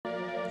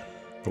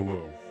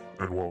Hello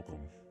and welcome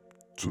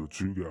to the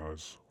Two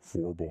Guys,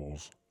 Four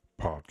Balls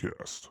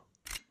podcast.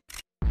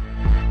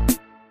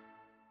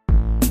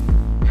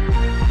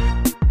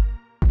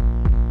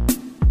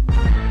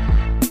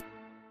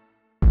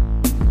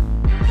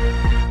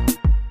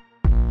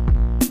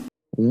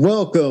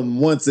 Welcome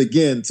once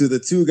again to the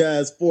Two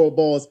Guys, Four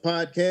Balls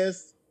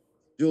podcast.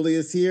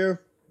 Julius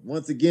here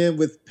once again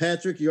with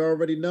Patrick, you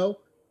already know.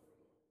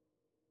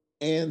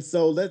 And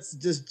so let's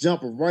just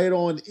jump right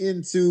on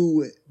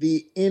into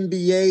the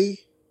NBA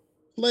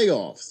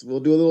playoffs. We'll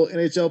do a little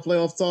NHL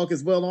playoff talk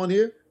as well on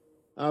here,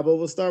 but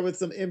we'll start with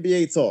some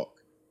NBA talk.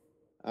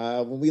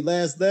 When we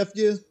last left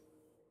you,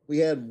 we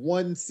had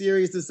one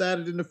series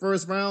decided in the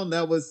first round.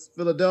 That was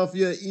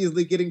Philadelphia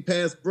easily getting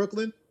past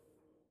Brooklyn.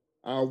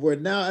 We're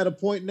now at a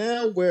point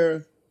now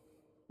where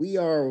we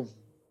are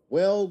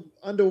well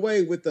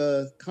underway with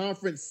the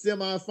conference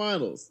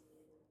semifinals.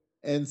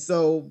 And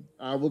so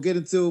we'll get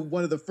into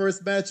one of the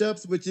first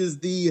matchups, which is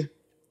the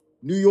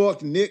New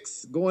York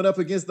Knicks going up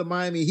against the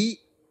Miami Heat.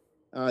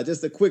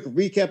 Just a quick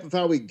recap of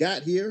how we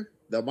got here.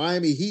 The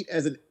Miami Heat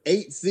as an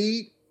 8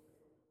 seed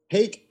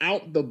take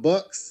out the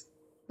Bucks,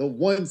 the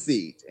 1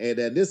 seed. And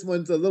this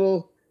one's a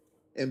little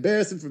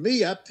embarrassing for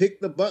me. I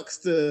picked the Bucks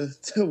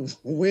to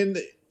win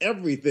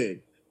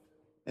everything.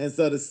 And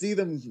so to see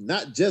them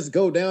not just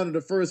go down in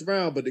the first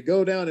round, but to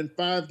go down in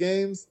 5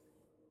 games,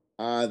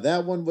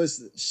 that one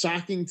was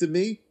shocking to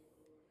me.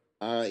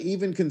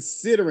 Even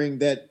considering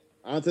that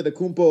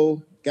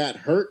Antetokounmpo got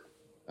hurt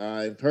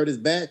his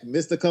back,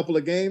 missed a couple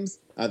of games.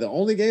 The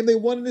only game they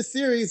won in the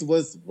series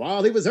was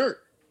while he was hurt.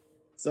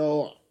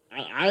 So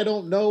I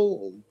don't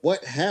know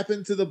what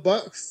happened to the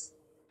Bucks.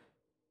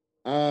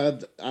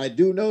 I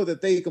do know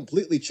that they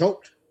completely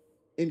choked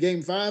in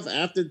Game 5.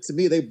 After, to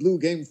me, they blew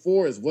Game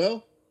 4 as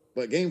well.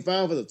 But Game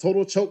 5 was a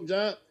total choke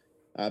job.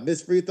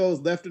 Missed free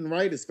throws left and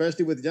right,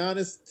 especially with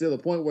Giannis, to the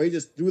point where he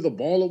just threw the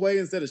ball away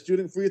instead of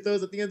shooting free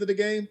throws at the end of the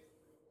game.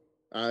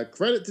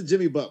 Credit to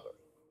Jimmy Butler.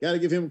 Got to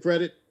give him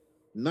credit.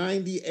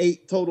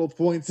 98 total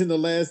points in the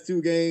last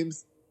 2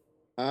 games.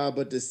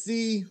 But to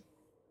see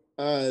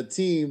a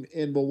team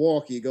in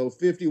Milwaukee go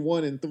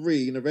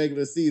 51-3 in the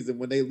regular season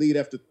when they lead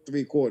after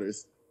 3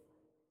 quarters,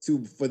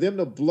 for them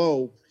to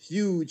blow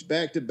huge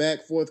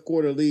back-to-back fourth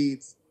quarter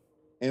leads,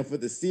 and for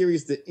the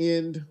series to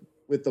end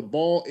with the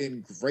ball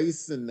in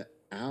Grayson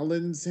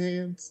Allen's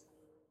hands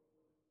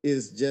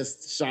is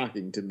just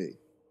shocking to me.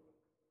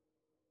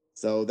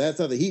 So that's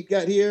how the Heat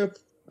got here.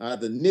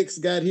 The Knicks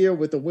got here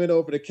with the win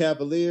over the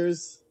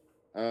Cavaliers.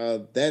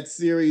 That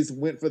series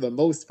went for the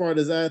most part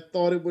as I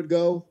thought it would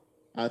go.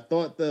 I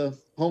thought the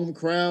home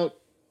crowd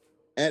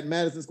at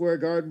Madison Square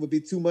Garden would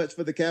be too much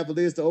for the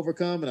Cavaliers to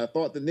overcome, and I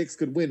thought the Knicks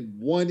could win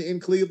 1 in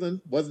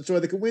Cleveland. Wasn't sure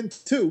they could win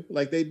 2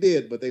 like they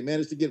did, but they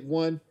managed to get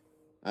 1.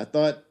 I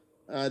thought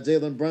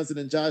Jalen Brunson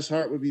and Josh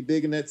Hart would be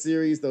big in that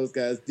series. Those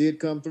guys did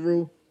come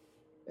through.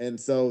 And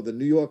so the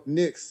New York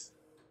Knicks,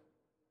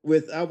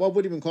 I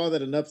wouldn't even call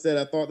that an upset.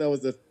 I thought that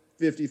was a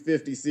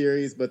 50-50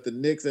 series, but the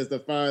Knicks as the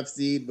 5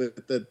 seed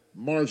with the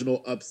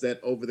marginal upset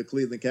over the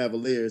Cleveland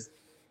Cavaliers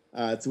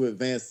to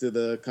advance to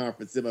the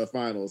conference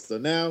semifinals. So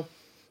now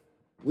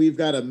we've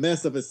got a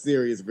mess of a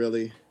series,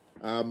 really.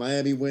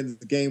 Miami wins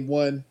Game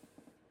 1.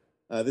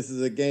 This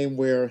is a game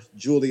where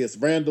Julius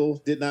Randle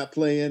did not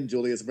play in.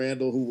 Julius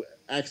Randle, who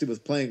actually was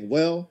playing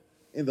well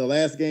in the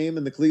last game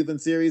in the Cleveland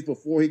series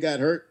before he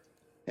got hurt,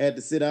 had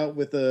to sit out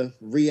with a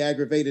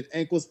re-aggravated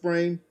ankle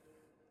sprain.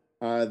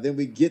 Then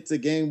we get to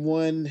Game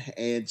 1,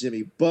 and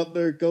Jimmy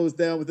Butler goes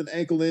down with an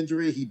ankle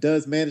injury. He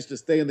does manage to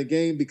stay in the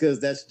game because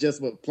that's just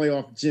what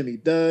playoff Jimmy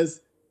does.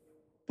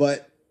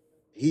 But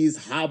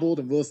he's hobbled,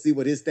 and we'll see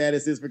what his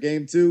status is for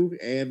Game 2.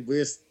 And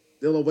we're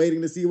still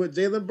awaiting to see what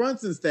Jalen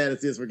Brunson's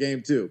status is for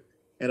Game 2.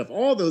 And if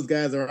all those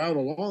guys are out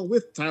along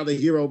with Tyler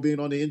Hero being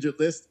on the injured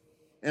list,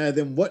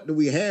 then what do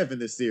we have in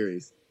this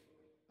series?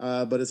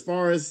 But as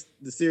far as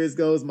the series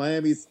goes,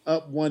 Miami's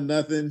up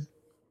 1-0.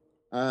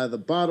 The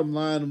bottom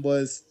line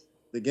was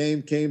the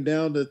game came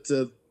down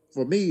to,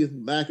 for me,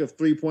 lack of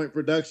three-point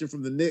production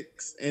from the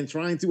Knicks and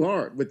trying too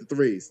hard with the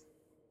threes.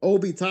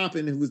 Obi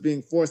Toppin, who was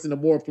being forced into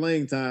more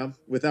playing time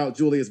without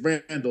Julius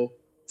Randle,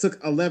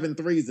 took 11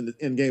 threes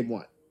in Game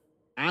 1.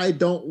 I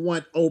don't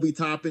want Obi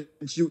Toppin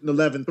shooting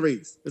 11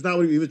 threes. It's not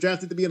what he was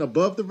drafted to be, an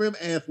above-the-rim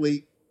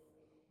athlete.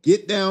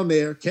 Get down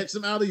there, catch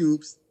some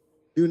alley-oops.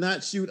 Do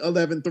not shoot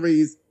 11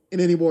 threes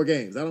in any more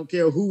games. I don't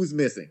care who's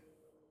missing.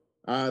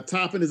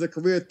 Toppin is a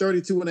career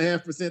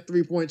 32.5%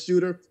 three-point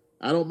shooter.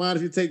 I don't mind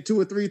if you take 2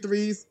 or 3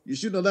 threes. You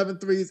shoot 11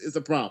 threes, it's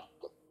a problem.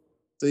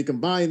 So you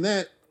combine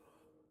that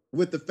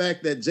with the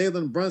fact that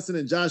Jalen Brunson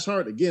and Josh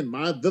Hart, again,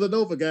 my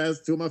Villanova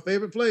guys, 2 of my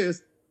favorite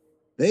players,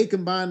 they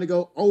combined to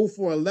go 0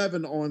 for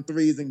 11 on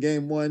threes in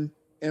Game 1.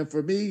 And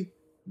for me,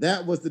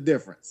 that was the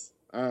difference.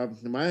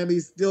 Miami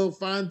still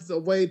finds a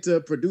way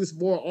to produce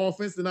more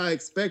offense than I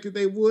expected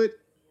they would.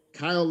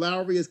 Kyle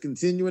Lowry is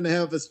continuing to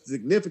have a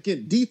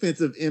significant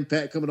defensive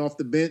impact coming off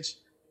the bench.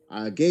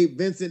 Gabe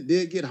Vincent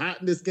did get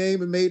hot in this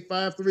game and made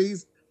 5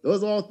 threes.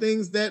 Those are all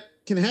things that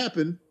can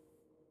happen,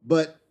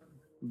 but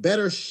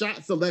better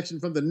shot selection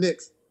from the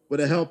Knicks would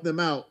have helped them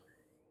out.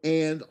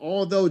 And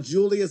although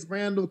Julius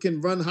Randle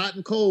can run hot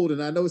and cold,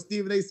 and I know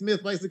Stephen A.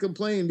 Smith likes to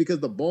complain because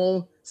the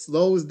ball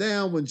slows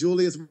down when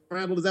Julius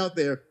Randle is out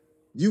there,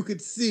 you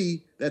could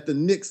see that the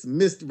Knicks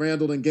missed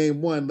Randle in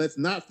game one. Let's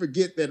not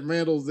forget that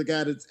Randle's the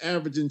guy that's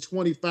averaging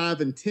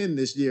 25 and 10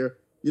 this year.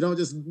 You don't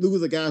just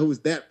lose a guy who's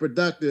that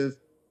productive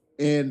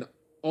and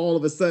all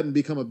of a sudden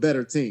become a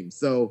better team.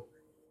 So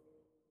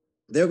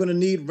they're going to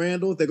need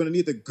Randle. They're going to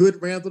need the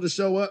good Randle to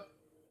show up.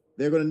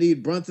 They're going to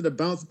need Brunson to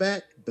bounce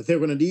back, but they're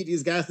going to need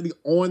these guys to be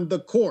on the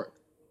court.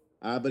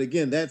 But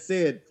again, that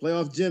said,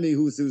 playoff Jimmy,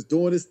 who's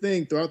doing his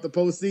thing throughout the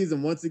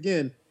postseason, once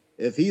again,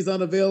 if he's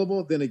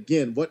unavailable, then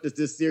again, what does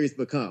this series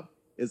become?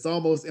 It's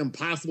almost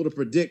impossible to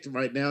predict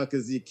right now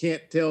because you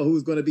can't tell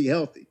who's going to be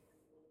healthy.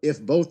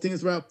 If both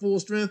teams were at full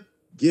strength,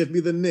 give me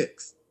the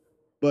Knicks.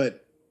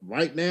 But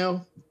right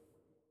now,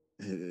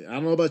 I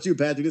don't know about you,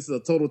 Patrick. This is a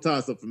total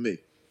toss-up for me.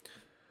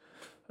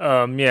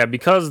 Yeah,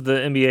 because the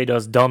NBA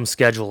does dumb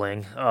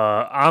scheduling,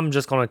 I'm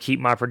just going to keep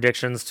my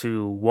predictions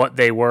to what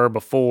they were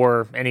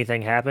before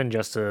anything happened,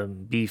 just to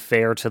be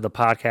fair to the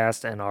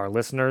podcast and our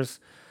listeners.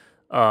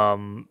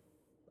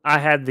 I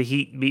had the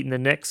Heat beating the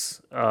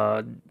Knicks.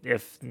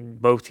 If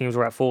both teams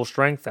were at full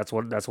strength, that's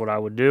what I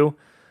would do.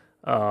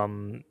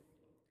 And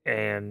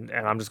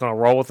I'm just going to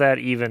roll with that,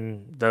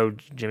 even though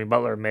Jimmy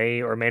Butler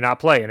may or may not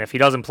play. And if he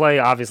doesn't play,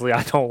 obviously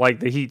I don't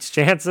like the Heat's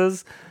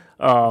chances.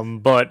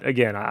 But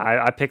again,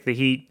 I picked the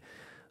Heat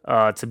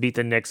to beat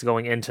the Knicks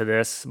going into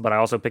this, but I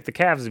also picked the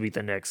Cavs to beat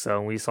the Knicks.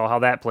 So we saw how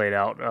that played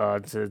out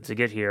to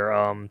get here.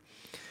 I'm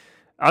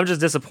just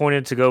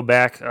disappointed to go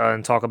back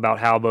and talk about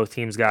how both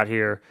teams got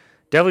here.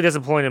 Definitely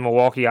disappointed in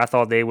Milwaukee. I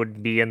thought they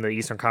would be in the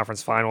Eastern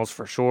Conference Finals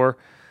for sure,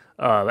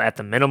 at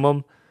the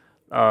minimum.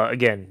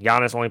 Again,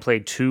 Giannis only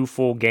played 2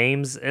 full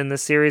games in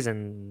this series,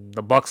 and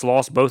the Bucks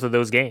lost both of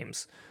those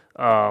games.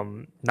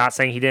 Not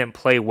saying he didn't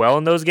play well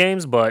in those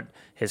games, but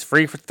his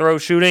free throw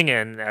shooting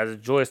and, as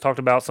Julius talked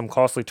about, some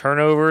costly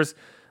turnovers,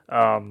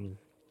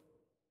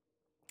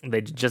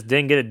 they just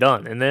didn't get it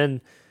done. And then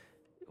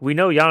we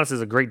know Giannis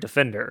is a great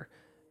defender.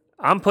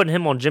 I'm putting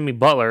him on Jimmy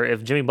Butler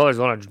if Jimmy Butler's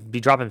going to be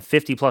dropping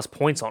 50-plus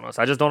points on us.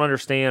 I just don't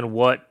understand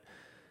what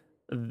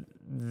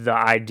the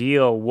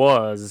idea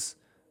was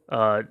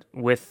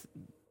with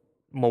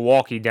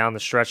Milwaukee down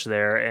the stretch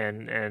there,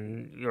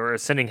 and you're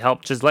sending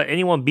help. Just let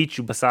anyone beat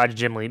you besides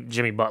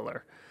Jimmy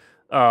Butler.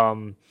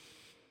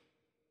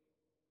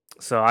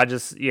 So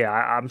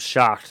I'm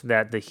shocked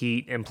that the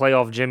Heat and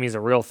playoff Jimmy is a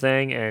real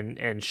thing,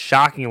 and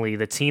shockingly,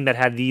 the team that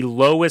had the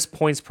lowest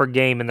points per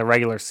game in the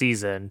regular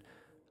season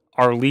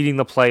are leading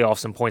the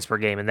playoffs in points per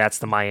game, and that's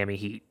the Miami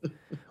Heat,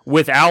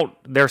 without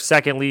their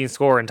second leading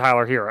scorer in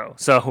Tyler Hero.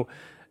 So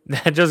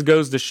that just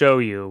goes to show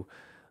you,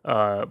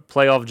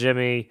 playoff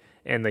Jimmy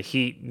and the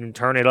Heat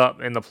turn it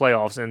up in the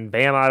playoffs, and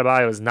Bam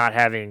Adebayo is not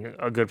having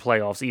a good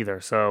playoffs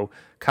either. So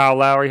Kyle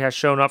Lowry has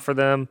shown up for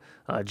them.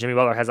 Jimmy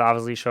Butler has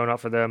obviously shown up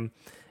for them.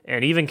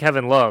 And even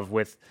Kevin Love,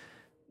 with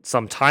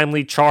some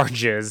timely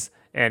charges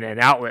and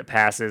outlet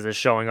passes, is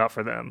showing up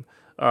for them.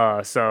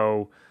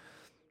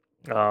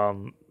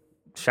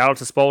 Shout out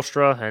to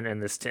Spoelstra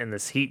and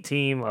this Heat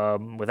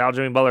team. Without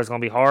Jimmy Butler, it's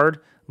going to be hard,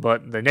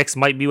 but the Knicks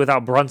might be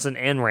without Brunson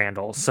and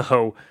Randle.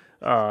 So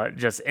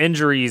just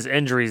injuries.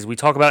 We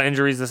talk about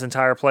injuries this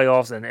entire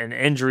playoffs, and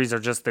injuries are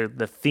just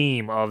the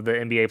theme of the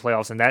NBA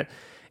playoffs, and that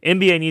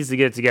NBA needs to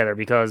get it together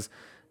because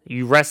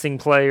you resting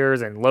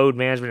players and load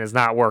management is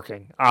not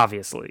working,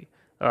 obviously.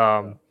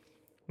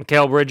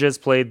 Mikal Bridges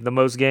played the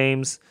most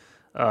games.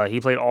 He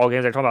played all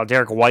games. They're talking about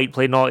Derek White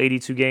played in all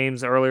 82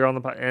 games earlier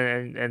on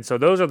and so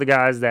those are the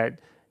guys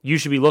that you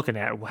should be looking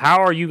at.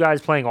 How are you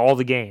guys playing all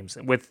the games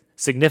with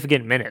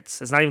significant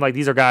minutes? It's not even like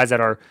these are guys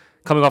that are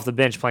coming off the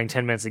bench playing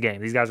 10 minutes a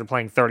game. These guys are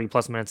playing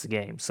 30-plus minutes a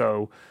game.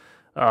 So,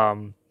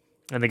 and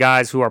the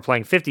guys who are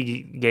playing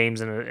 50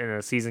 games in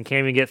a season can't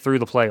even get through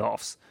the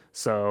playoffs.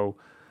 So,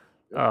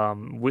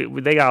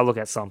 they got to look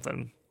at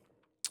something.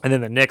 And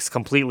then the Knicks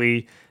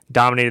completely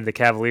dominated the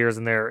Cavaliers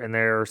in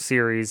their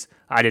series.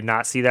 I did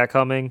not see that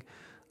coming.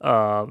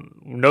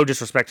 No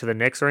disrespect to the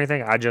Knicks or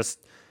anything. I just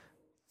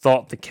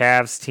thought the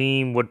Cavs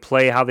team would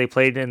play how they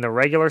played in the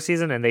regular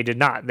season, and they did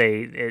not.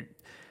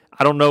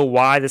 I don't know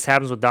why this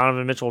happens with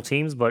Donovan Mitchell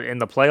teams, but in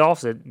the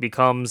playoffs it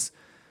becomes,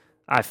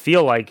 I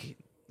feel like,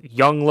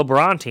 young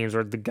LeBron teams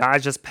where the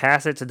guys just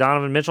pass it to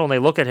Donovan Mitchell and they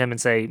look at him and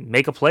say,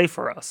 make a play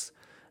for us.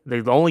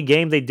 The only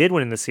game they did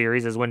win in the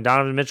series is when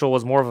Donovan Mitchell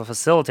was more of a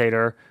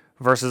facilitator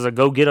versus a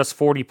go-get-us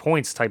 40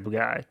 points type of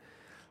guy.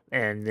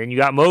 And then you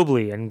got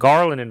Mobley and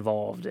Garland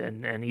involved,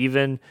 and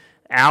even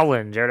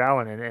Jared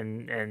Allen,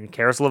 and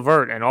Karis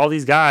LeVert, and all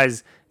these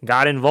guys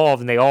got involved,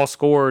 and they all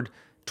scored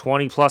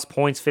 20-plus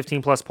points,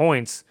 15-plus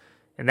points.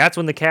 And that's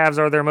when the Cavs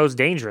are their most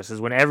dangerous,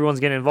 is when everyone's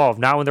getting involved,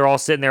 not when they're all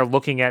sitting there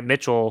looking at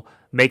Mitchell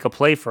make a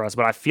play for us.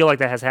 But I feel like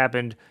that has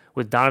happened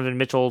with Donovan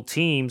Mitchell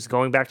teams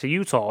going back to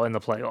Utah in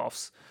the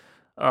playoffs.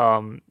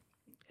 And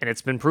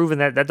it's been proven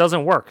that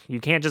doesn't work. You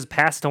can't just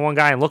pass to one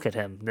guy and look at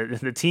him.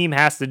 The team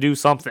has to do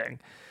something.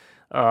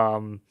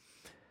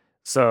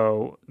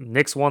 So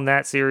Knicks won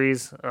that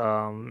series,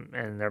 and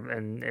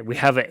we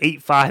have an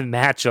 8-5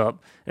 matchup,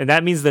 and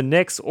that means the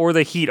Knicks or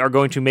the Heat are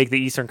going to make the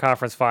Eastern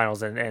Conference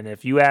Finals. And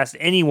if you asked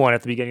anyone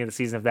at the beginning of the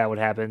season if that would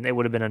happen, it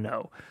would have been a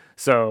no.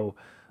 So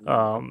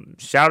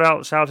shout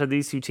out to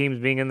these two teams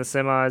being in the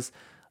semis.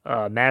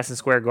 Madison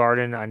Square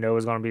Garden, I know,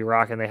 is going to be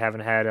rocking. They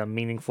haven't had a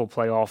meaningful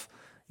playoff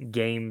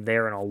game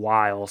there in a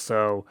while,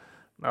 so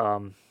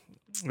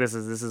this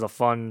is a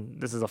fun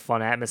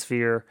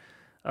atmosphere.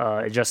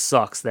 It just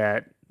sucks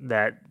that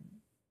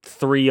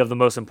three of the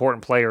most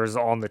important players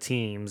on the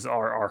teams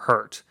are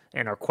hurt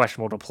and are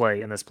questionable to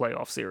play in this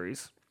playoff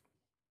series.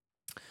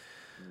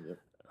 Yep.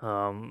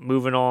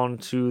 Moving on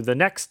to the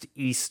next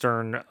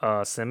Eastern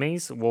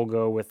semis, we'll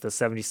go with the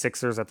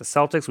 76ers at the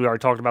Celtics. We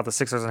already talked about the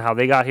Sixers and how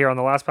they got here on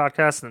the last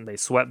podcast, and they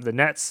swept the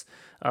Nets,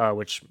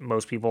 which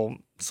most people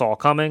saw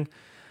coming.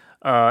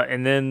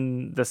 And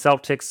then the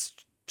Celtics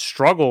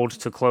struggled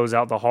to close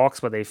out the Hawks,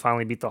 but they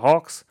finally beat the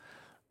Hawks.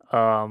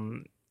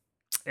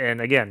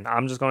 And again,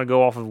 I'm just going to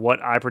go off of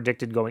what I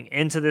predicted going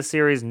into this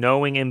series,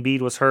 knowing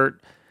Embiid was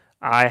hurt.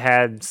 I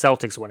had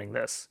Celtics winning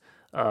this.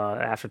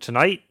 After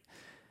tonight,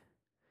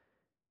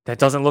 that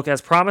doesn't look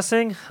as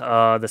promising.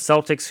 The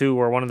Celtics, who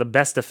were one of the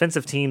best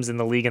defensive teams in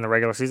the league in the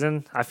regular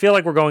season, I feel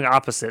like we're going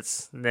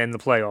opposites in the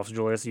playoffs,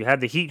 Julius. You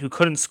had the Heat, who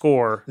couldn't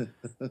score,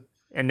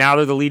 and now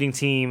they're the leading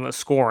team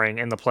scoring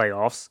in the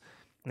playoffs.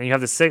 And you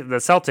have the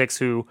Celtics,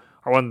 who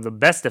are one of the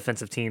best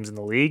defensive teams in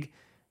the league,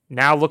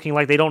 now looking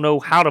like they don't know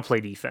how to play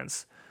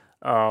defense.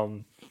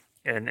 And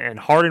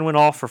Harden went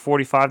off for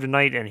 45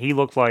 tonight, and he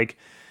looked like,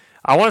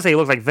 I want to say he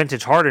looked like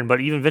vintage Harden,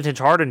 but even vintage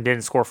Harden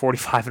didn't score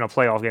 45 in a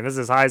playoff game. This is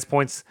his highest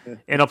points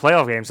in a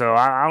playoff game, so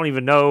I don't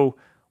even know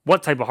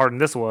what type of Harden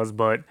this was,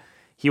 but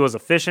he was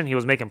efficient. He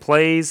was making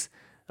plays.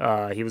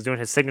 He was doing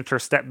his signature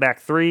step back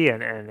three,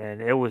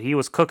 and he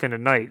was cooking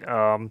tonight.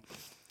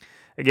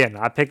 Again,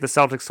 I picked the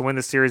Celtics to win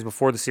the series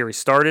before the series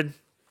started,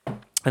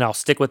 and I'll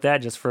stick with that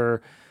just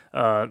for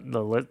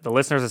the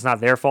listeners. It's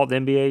not their fault the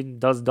NBA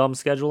does dumb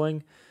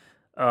scheduling,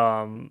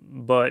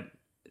 but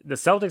the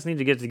Celtics need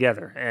to get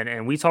together.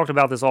 And we talked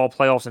about this all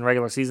playoffs and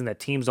regular season, that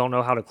teams don't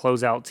know how to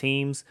close out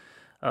teams.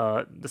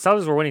 The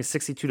Celtics were winning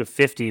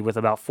 62-50 with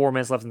about 4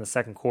 minutes left in the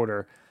second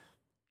quarter,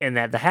 and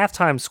that the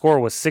halftime score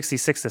was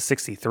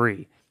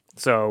 66-63.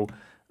 So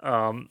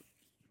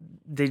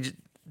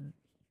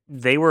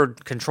they were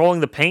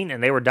controlling the paint,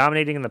 and they were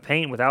dominating in the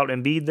paint without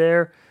Embiid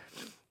there.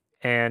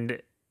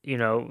 And,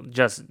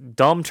 just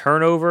dumb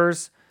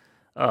turnovers.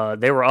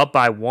 They were up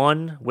by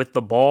 1 with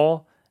the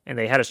ball, and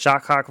they had a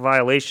shot clock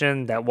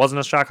violation that wasn't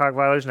a shot clock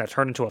violation that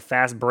turned into a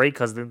fast break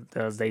because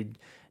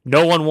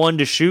no one wanted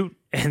to shoot,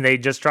 and they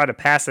just tried to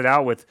pass it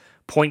out with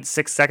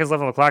 0.6 seconds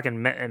left on the clock,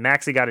 and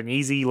Maxey got an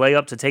easy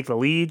layup to take the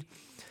lead.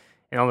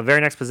 And on the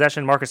very next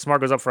possession, Marcus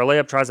Smart goes up for a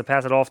layup, tries to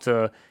pass it off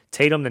to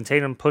Tatum, then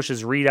Tatum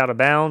pushes Reed out of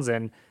bounds,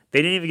 and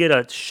they didn't even get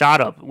a shot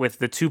up with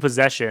the 2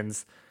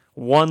 possessions,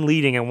 1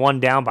 leading and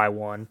 1 down by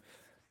 1.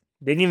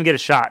 They didn't even get a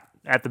shot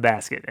at the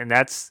basket, and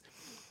just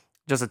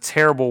a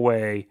terrible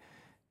way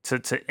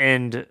to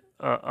end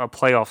a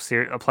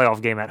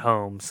playoff game at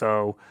home.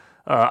 So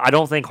I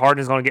don't think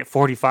Harden is going to get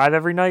 45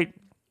 every night,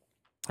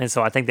 and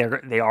so I think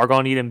they are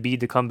going to need Embiid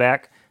to come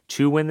back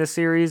to win this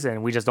series,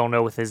 and we just don't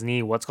know with his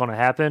knee what's going to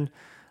happen.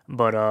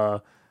 But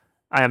I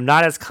am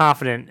not as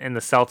confident in the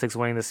Celtics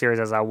winning the series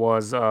as I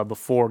was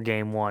before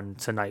Game 1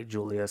 tonight,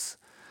 Julius.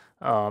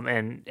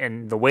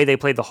 And the way they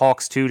played the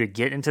Hawks too to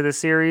get into this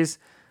series,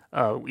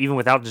 even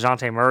without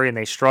DeJounte Murray, and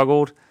they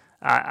struggled.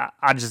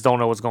 I just don't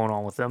know what's going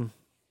on with them.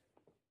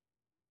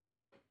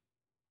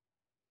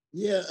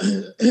 Yeah,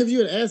 if you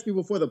had asked me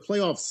before the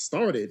playoffs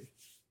started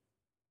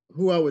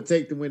who I would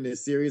take to win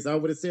this series, I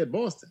would have said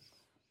Boston.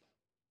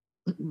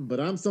 But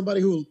I'm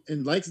somebody who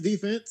likes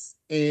defense,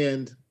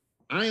 and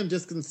I am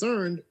just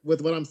concerned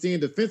with what I'm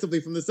seeing defensively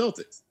from the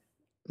Celtics.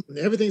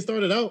 Everything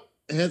started out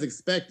as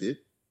expected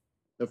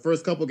the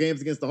first couple games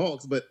against the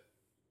Hawks, but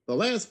the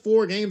last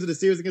 4 games of the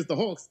series against the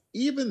Hawks,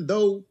 even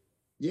though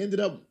you ended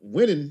up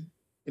winning,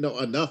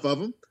 enough of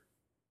them,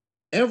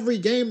 every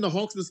game the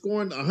Hawks were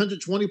scoring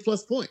 120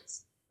 plus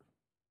points.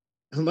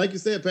 And like you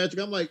said,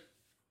 Patrick, I'm like,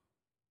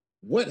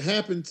 what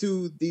happened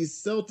to the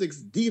Celtics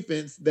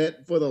defense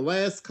that for the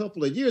last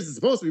couple of years is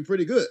supposed to be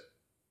pretty good?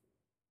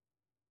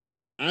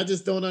 I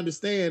just don't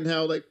understand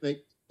how, like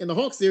in the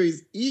Hawks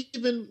series,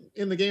 even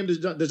in the game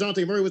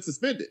DeJounte Murray was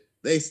suspended,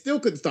 they still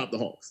couldn't stop the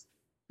Hawks.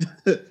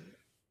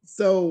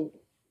 So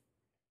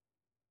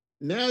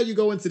now you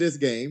go into this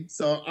game.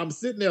 So I'm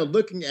sitting there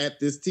looking at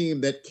this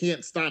team that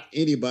can't stop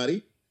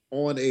anybody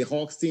on a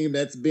Hawks team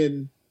that's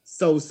been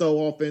so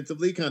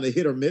offensively, kind of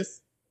hit or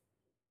miss.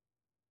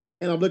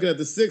 And I'm looking at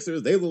the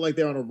Sixers. They look like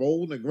they're on a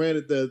roll. And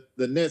granted, the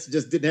Nets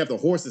just didn't have the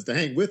horses to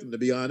hang with them, to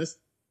be honest.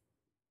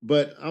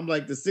 But I'm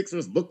like, the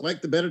Sixers look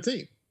like the better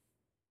team.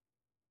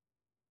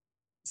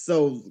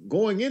 So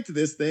going into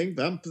this thing,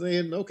 I'm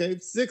saying, okay,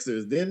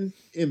 Sixers. Then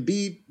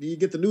Embiid, you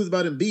get the news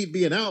about Embiid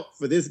being out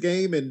for this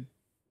game, and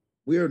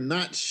we're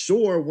not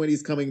sure when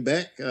he's coming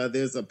back.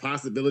 There's a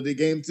possibility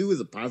game 2. There's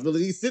a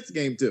possibility he sits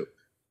game 2.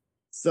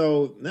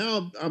 So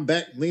now I'm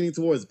back leaning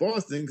towards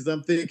Boston because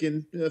I'm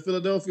thinking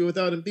Philadelphia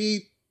without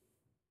Embiid,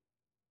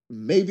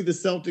 maybe the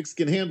Celtics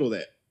can handle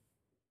that.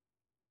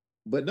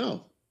 But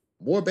no,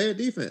 more bad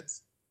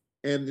defense.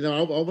 And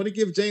I want to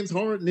give James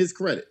Harden his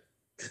credit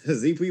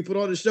because he put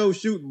on the show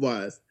shooting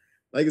wise.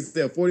 Like I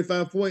said,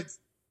 45 points.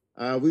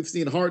 We've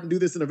seen Harden do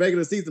this in the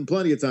regular season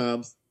plenty of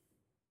times.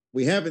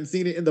 We haven't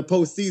seen it in the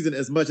postseason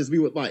as much as we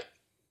would like.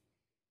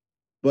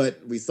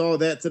 But we saw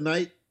that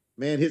tonight.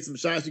 Man hit some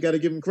shots. You got to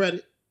give him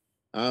credit.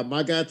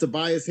 My guy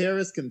Tobias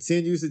Harris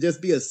continues to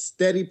just be a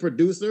steady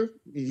producer.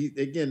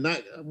 Again,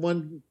 not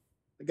one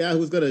guy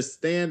who's going to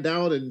stand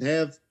out and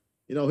have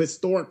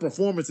historic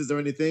performances or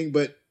anything,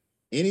 but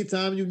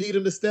anytime you need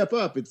him to step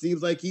up, it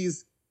seems like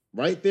he's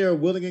right there,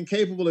 willing and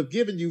capable of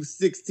giving you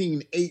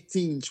 16,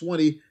 18,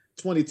 20,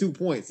 22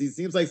 points. He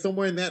seems like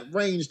somewhere in that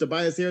range,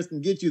 Tobias Harris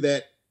can get you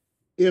that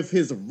if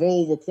his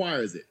role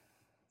requires it.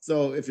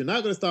 So if you're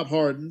not going to stop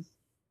Harden,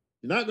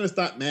 you're not going to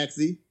stop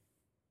Maxey,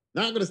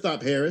 not going to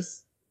stop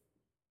Harris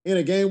in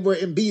a game where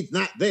Embiid's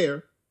not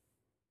there,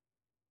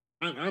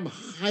 I'm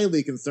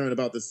highly concerned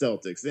about the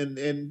Celtics.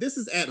 And this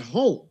is at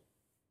home.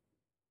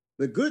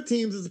 The good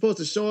teams are supposed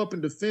to show up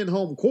and defend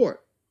home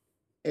court.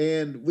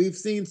 And we've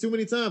seen too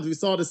many times. We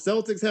saw the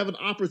Celtics have an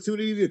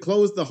opportunity to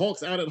close the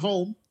Hawks out at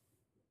home.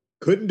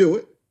 Couldn't do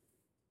it.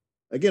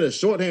 Again, a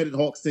shorthanded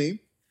Hawks team.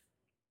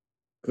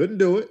 Couldn't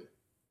do it.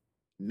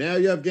 Now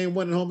you have game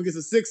one at home against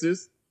the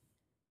Sixers.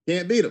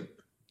 Can't beat them.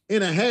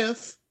 In a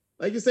half,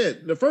 like you said,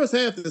 in the first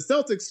half, the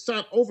Celtics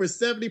shot over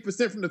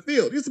 70% from the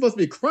field. You're supposed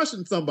to be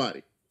crushing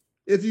somebody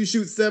if you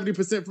shoot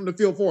 70% from the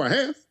field for a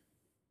half.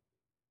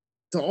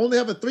 To only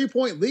have a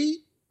 3-point lead,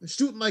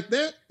 shooting like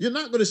that, you're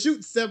not going to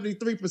shoot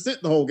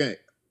 73% the whole game.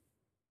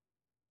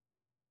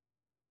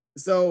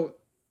 So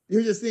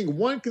you're just seeing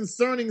one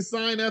concerning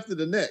sign after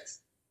the next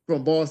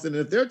from Boston.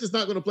 And if they're just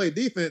not going to play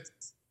defense,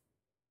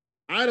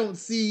 I don't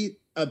see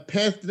a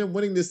path to them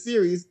winning this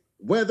series,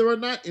 whether or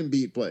not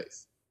Embiid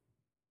plays.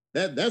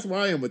 That's where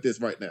I am with this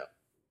right now.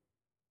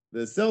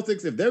 The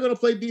Celtics, if they're going to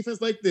play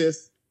defense like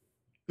this,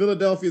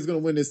 Philadelphia is going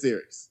to win this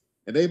series.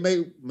 And they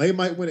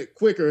might win it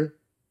quicker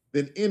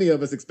than any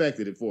of us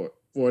expected it for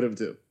them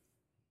to.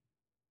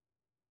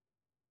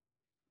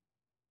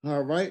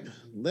 All right,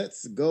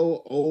 let's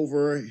go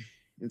over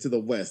into the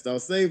West.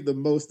 I'll save the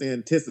most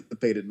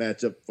anticipated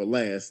matchup for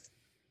last.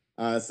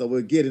 So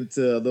we'll get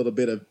into a little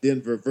bit of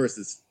Denver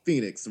versus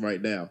Phoenix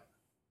right now.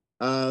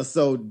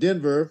 So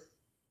Denver,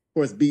 of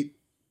course, beat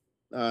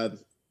the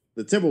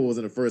Timberwolves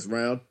in the first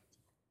round.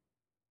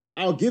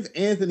 I'll give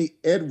Anthony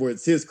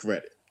Edwards his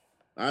credit.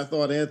 I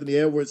thought Anthony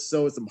Edwards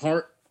showed some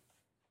heart.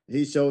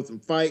 He showed some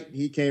fight.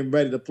 He came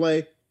ready to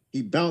play.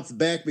 He bounced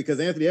back because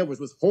Anthony Edwards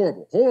was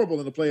horrible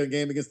in the play-in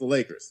game against the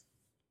Lakers.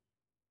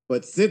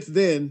 But since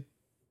then,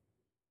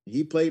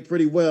 he played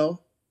pretty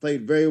well,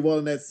 played very well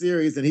in that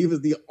series, and he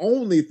was the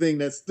only thing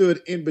that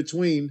stood in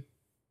between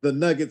the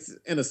Nuggets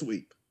and a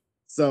sweep.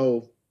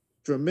 So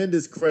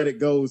tremendous credit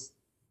goes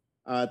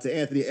to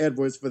Anthony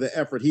Edwards for the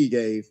effort he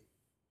gave.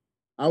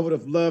 I would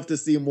have loved to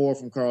see more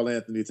from Karl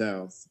Anthony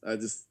Towns.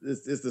 It's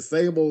the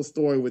same old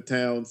story with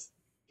Towns.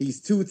 He's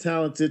too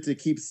talented to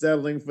keep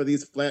settling for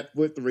these flat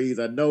foot threes.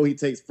 I know he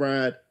takes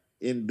pride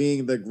in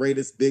being the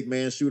greatest big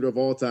man shooter of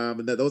all time,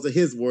 and those are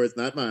his words,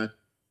 not mine.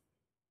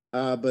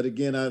 But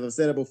again, I've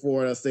said it before,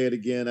 and I'll say it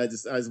again. I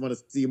just want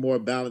to see more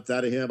balance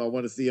out of him. I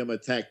want to see him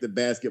attack the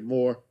basket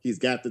more. He's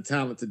got the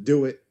talent to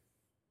do it.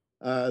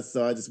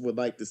 So I just would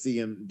like to see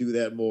him do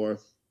that more.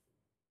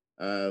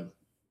 The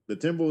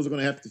Timberwolves are going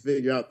to have to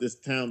figure out this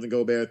Towns and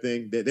Gobert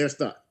thing. They're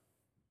stuck.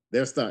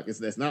 They're stuck.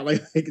 It's not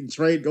like they can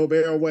trade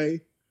Gobert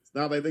away. It's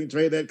not like they can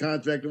trade that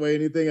contract away,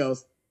 anything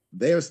else.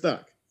 They're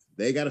stuck.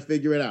 They got to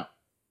figure it out.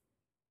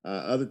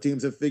 Other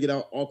teams have figured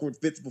out awkward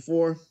fits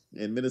before,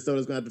 and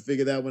Minnesota's going to have to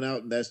figure that one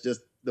out, and that's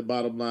just the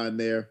bottom line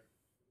there.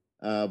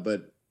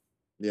 But,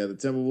 yeah, the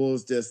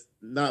Timberwolves, just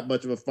not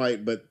much of a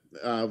fight, but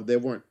they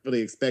weren't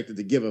really expected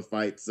to give a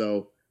fight,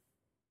 so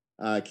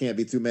I can't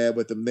be too mad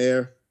with them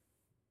there.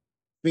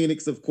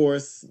 Phoenix, of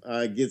course,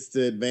 gets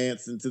to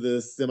advance into the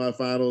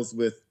semifinals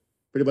with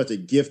pretty much a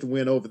gift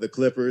win over the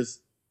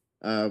Clippers.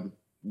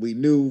 We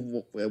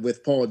knew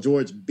with Paul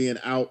George being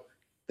out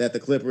that the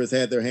Clippers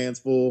had their hands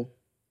full.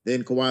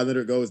 Then Kawhi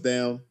Leonard goes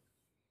down,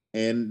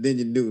 and then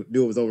you knew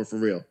it was over for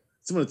real.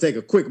 Just want to take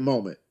a quick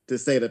moment to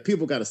say that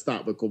people got to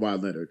stop with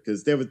Kawhi Leonard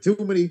because there were too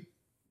many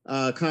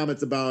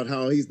comments about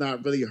how he's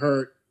not really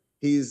hurt.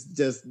 He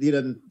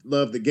doesn't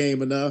love the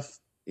game enough.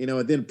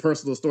 And then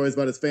personal stories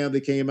about his family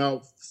came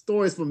out.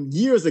 Stories from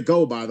years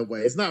ago, by the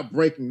way. It's not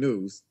breaking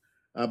news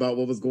about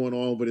what was going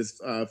on with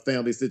his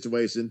family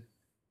situation.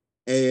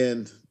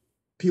 And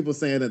people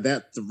saying that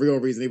that's the real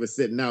reason he was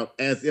sitting out,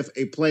 as if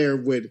a player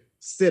would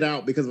sit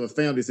out because of a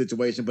family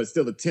situation but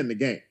still attend the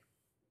game.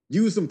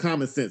 Use some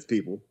common sense,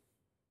 people.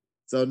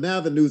 So now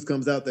the news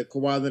comes out that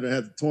Kawhi Leonard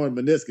has a torn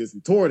meniscus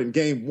and tore it in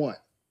game one.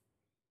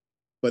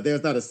 But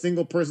there's not a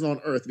single person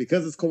on earth,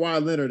 because it's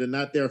Kawhi Leonard and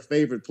not their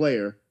favorite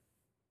player,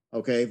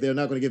 okay, they're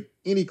not going to give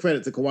any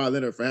credit to Kawhi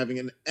Leonard for having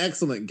an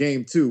excellent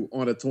game two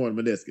on a torn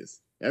meniscus.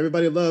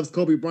 Everybody loves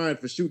Kobe Bryant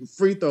for shooting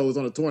free throws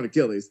on a torn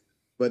Achilles,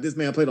 but this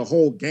man played a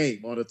whole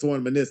game on a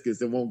torn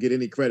meniscus and won't get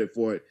any credit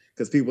for it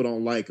because people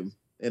don't like him,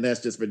 and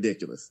that's just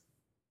ridiculous.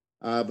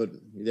 But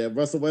yeah,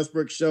 Russell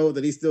Westbrook showed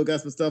that he still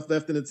got some stuff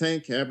left in the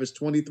tank. Averaged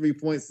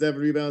 23.7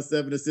 rebounds,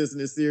 7 assists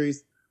in this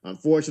series.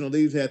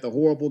 Unfortunately, he had the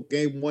horrible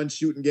game one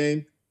shooting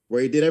game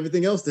where he did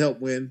everything else to help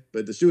win,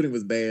 but the shooting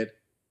was bad.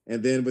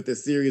 And then with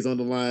this series on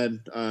the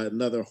line,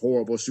 another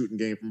horrible shooting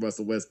game from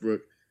Russell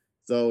Westbrook.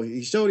 So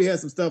he showed he had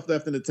some stuff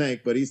left in the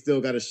tank, but he's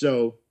still got to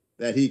show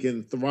that he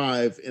can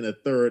thrive in a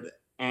third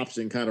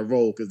option kind of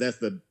role because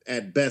that's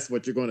at best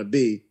what you're going to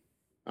be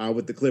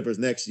with the Clippers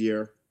next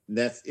year. And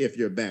that's if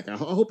you're back. I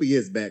hope he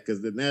is back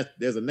because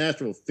there's a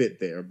natural fit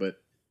there, but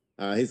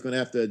he's going to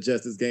have to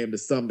adjust his game to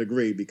some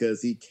degree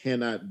because he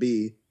cannot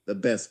be the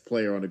best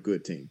player on a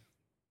good team.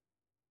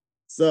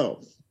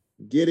 So,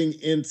 getting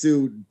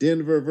into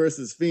Denver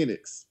versus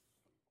Phoenix.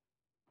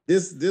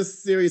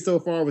 This series so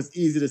far was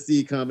easy to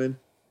see coming.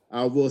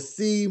 We'll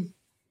see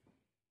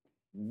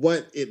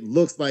what it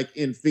looks like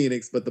in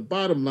Phoenix, but the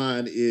bottom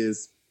line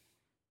is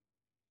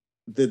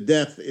the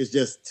depth is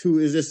just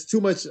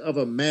too much of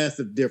a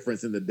massive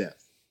difference in the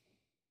depth.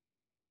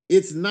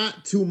 It's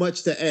not too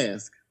much to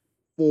ask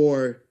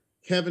for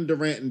Kevin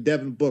Durant and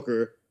Devin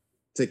Booker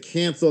to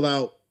cancel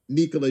out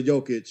Nikola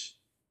Jokic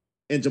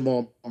and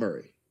Jamal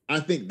Murray. I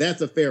think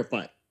that's a fair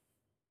fight.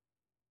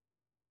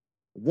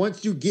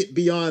 Once you get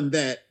beyond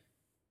that,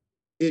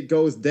 it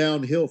goes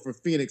downhill for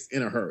Phoenix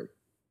in a hurry.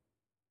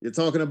 You're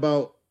talking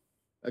about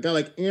a guy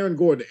like Aaron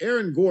Gordon.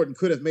 Aaron Gordon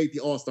could have made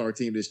the All-Star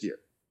team this year.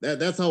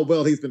 That's how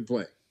well he's been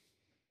playing.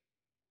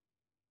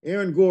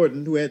 Aaron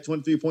Gordon, who had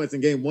 23 points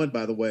in game one,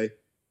 by the way,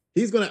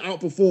 he's going to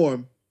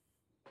outperform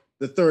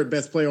the third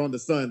best player on the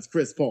Suns,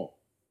 Chris Paul.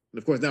 And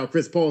of course, now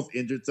Chris Paul's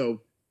injured,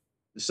 so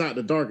the shot in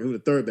the dark of who the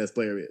third best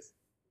player is.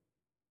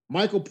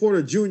 Michael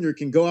Porter Jr.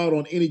 can go out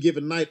on any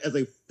given night as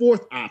a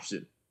fourth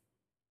option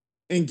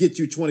and get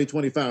you 20,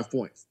 25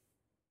 points.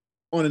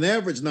 On an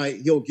average night,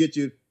 he'll get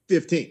you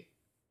 15.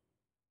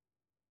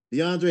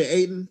 DeAndre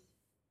Ayton,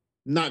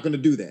 not going to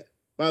do that.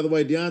 By the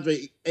way,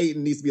 DeAndre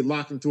Ayton needs to be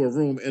locked into a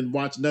room and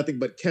watch nothing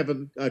but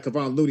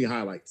Kevon Looney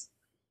highlights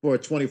for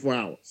 24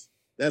 hours.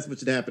 That's what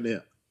should happen to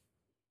him.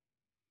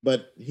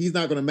 But he's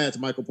not going to match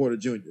Michael Porter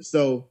Jr.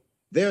 So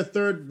their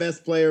third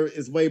best player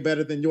is way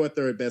better than your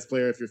third best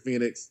player if you're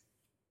Phoenix.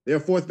 Their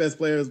fourth best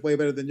player is way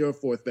better than your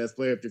fourth best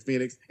player if you're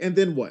Phoenix. And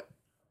then what?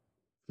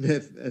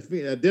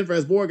 If Denver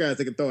has more guys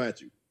they can throw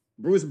at you.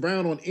 Bruce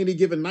Brown on any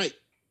given night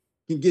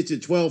can get you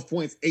 12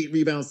 points, 8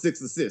 rebounds,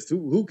 6 assists.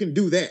 Who can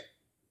do that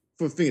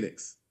for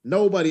Phoenix?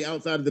 Nobody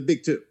outside of the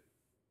big two.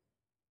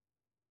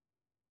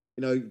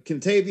 You know,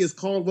 Kentavious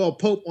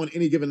Caldwell-Pope on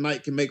any given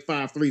night can make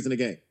 5 threes in a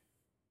game.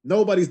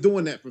 Nobody's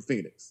doing that for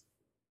Phoenix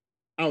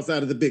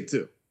outside of the big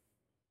two.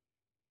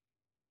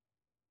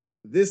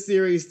 This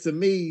series, to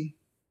me,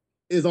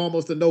 is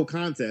almost a no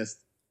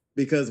contest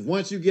because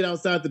once you get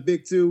outside the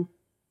big two,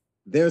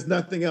 there's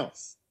nothing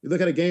else. You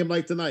look at a game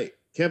like tonight.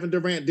 Kevin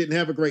Durant didn't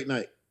have a great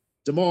night.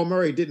 Jamal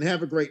Murray didn't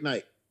have a great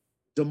night.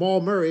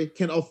 Jamal Murray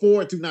can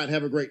afford to not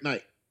have a great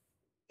night.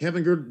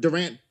 Kevin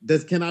Durant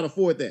cannot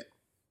afford that.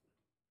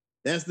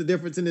 That's the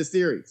difference in this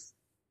series.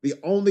 The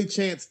only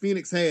chance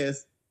Phoenix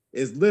has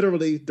is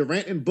literally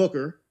Durant and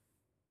Booker,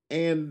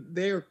 and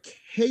they're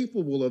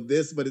capable of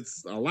this, but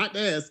it's a lot to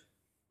ask.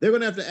 They're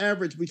going to have to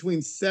average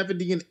between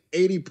 70 and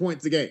 80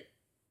 points a game.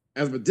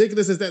 As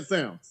ridiculous as that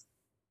sounds,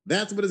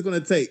 that's what it's going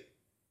to take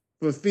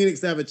for Phoenix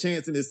to have a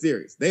chance in this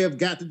series. They have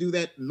got to do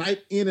that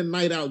night in and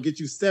night out, get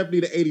you 70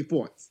 to 80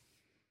 points.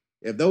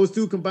 If those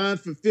two combine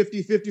for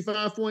 50,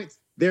 55 points,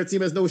 their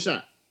team has no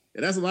shot.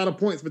 And that's a lot of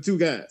points for two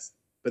guys.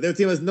 But their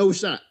team has no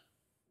shot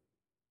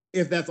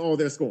if that's all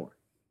they're scoring.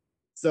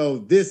 So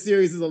this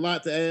series is a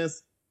lot to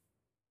ask.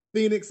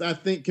 Phoenix, I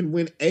think, can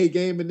win a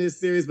game in this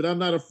series, but I'm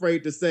not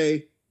afraid to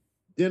say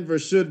Denver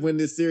should win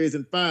this series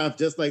in 5,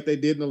 just like they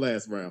did in the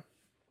last round.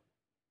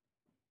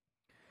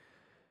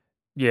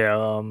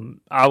 Yeah,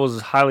 I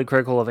was highly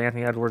critical of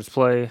Anthony Edwards'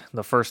 play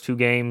the first 2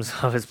 games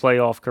of his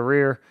playoff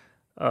career.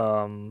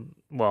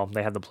 Well,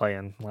 they had the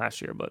play-in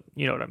last year, but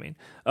you know what I mean.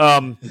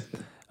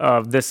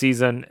 This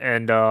season,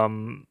 and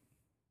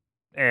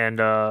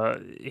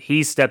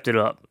he stepped it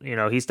up. You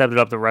know, he stepped it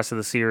up the rest of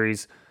the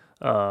series.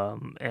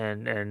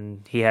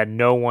 And he had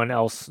no one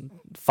else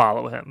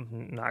follow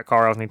him. Not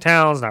Karl-Anthony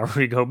Towns, not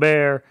Rudy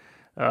Gobert,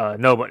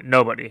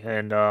 nobody.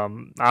 And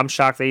I'm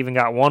shocked they even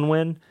got one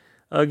win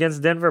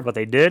against Denver, but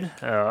they did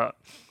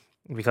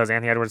because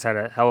Anthony Edwards had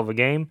a hell of a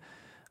game.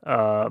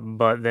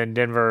 But then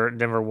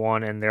Denver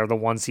won, and they're the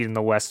 1 seed in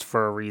the West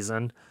for a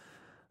reason.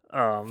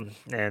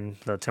 And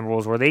the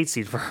Timberwolves were the 8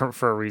 seed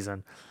for a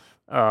reason.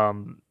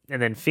 And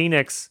then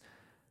Phoenix.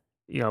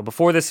 You know,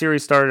 before this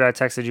series started, I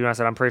texted you and I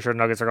said, I'm pretty sure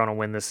Nuggets are going to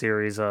win this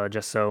series,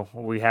 just so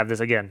we have this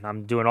again.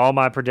 I'm doing all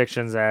my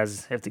predictions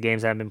as if the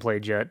games haven't been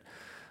played yet.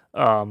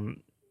 And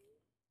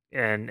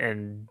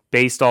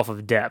based off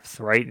of depth,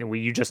 right? And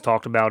you just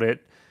talked about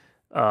it.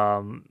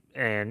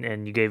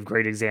 And you gave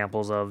great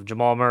examples of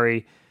Jamal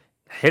Murray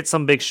hit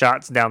some big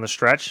shots down the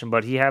stretch,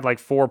 but he had like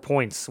 4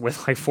 points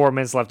with like 4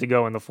 minutes left to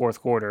go in the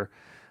fourth quarter,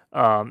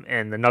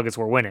 and the Nuggets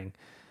were winning.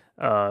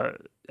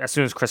 As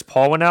soon as Chris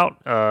Paul went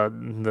out,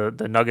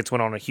 the Nuggets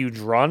went on a huge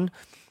run,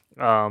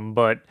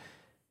 but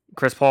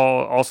Chris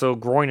Paul also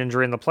groin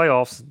injury in the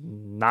playoffs,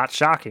 not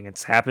shocking.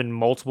 It's happened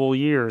multiple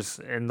years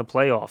in the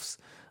playoffs,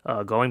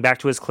 going back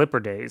to his Clipper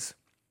days.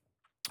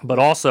 But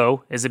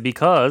also, is it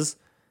because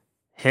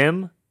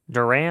him,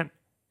 Durant,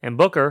 and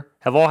Booker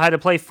have all had to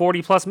play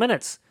 40-plus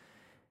minutes?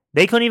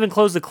 They couldn't even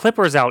close the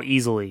Clippers out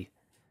easily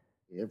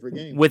every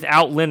game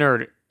without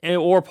Leonard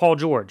or Paul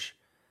George.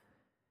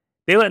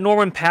 They let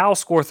Norman Powell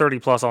score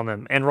 30-plus on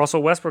them, and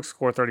Russell Westbrook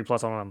score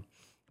 30-plus on them.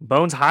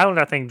 Bones Highland,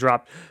 I think,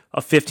 dropped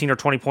a 15 or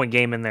 20-point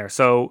game in there.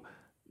 So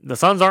the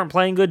Suns aren't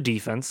playing good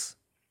defense.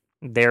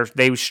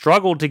 They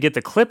struggled to get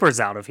the Clippers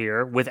out of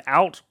here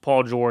without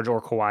Paul George or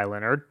Kawhi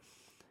Leonard.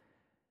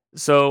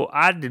 So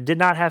I did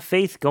not have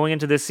faith going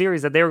into this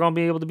series that they were going to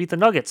be able to beat the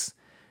Nuggets.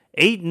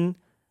 Ayton,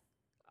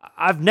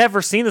 I've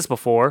never seen this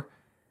before.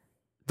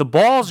 The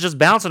ball's just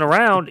bouncing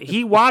around.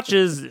 He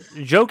watches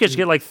Jokic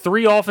get like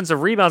 3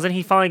 offensive rebounds, and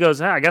he finally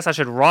goes, I guess I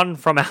should run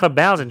from out of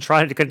bounds and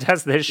try to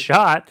contest this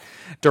shot.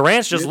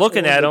 Durant's just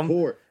looking at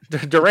him.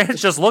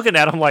 Durant's just looking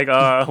at him like,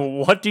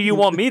 what do you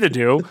want me to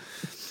do?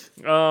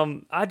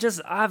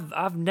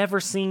 I've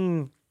never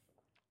seen,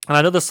 and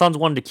I know the Suns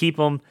wanted to keep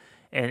him,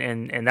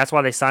 and that's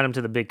why they signed him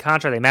to the big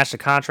contract. They matched the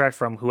contract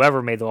from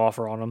whoever made the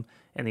offer on him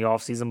in the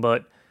offseason,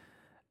 but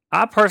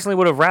I personally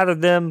would have rather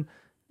them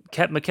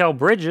kept Mikal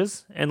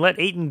Bridges and let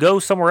Ayton go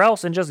somewhere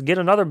else and just get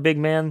another big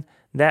man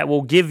that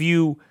will give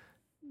you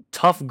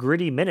tough,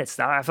 gritty minutes.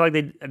 I feel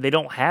like they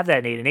don't have that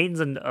in Ayton.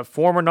 Ayton's a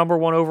former number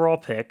 1 overall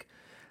pick.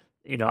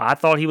 I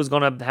thought he was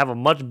going to have a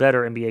much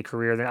better NBA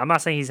career. I'm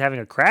not saying he's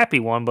having a crappy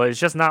one, but it's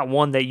just not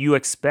one that you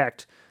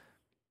expect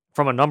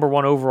from a number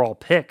 1 overall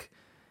pick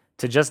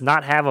to just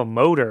not have a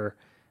motor.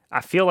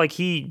 I feel like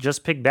he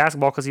just picked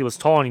basketball because he was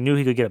tall and he knew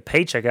he could get a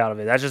paycheck out of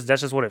it. That's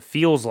just what it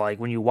feels like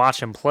when you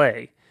watch him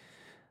play.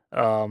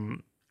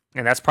 And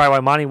that's probably why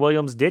Monty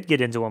Williams did get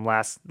into him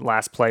last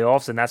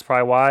playoffs, and that's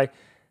probably why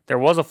there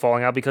was a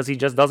falling out, because he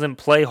just doesn't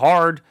play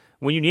hard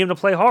when you need him to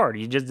play hard.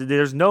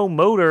 There's no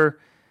motor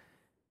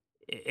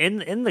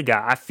in the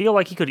guy. I feel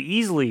like he could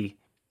easily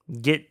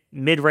get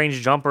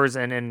mid-range jumpers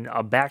and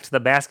a back to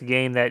the basket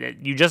game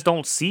that you just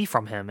don't see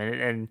from him.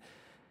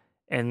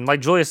 And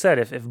like Julia said,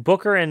 if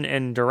Booker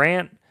and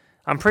Durant,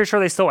 I'm pretty sure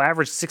they still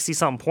averaged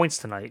 60-something points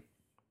tonight,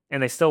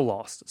 and they still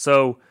lost.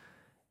 So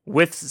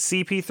with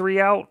CP3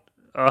 out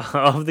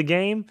of the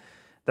game,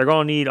 they're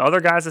going to need other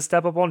guys to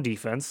step up on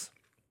defense.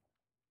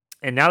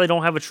 And now they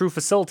don't have a true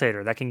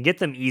facilitator that can get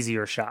them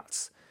easier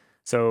shots.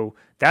 So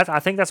I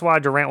think that's why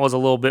Durant was a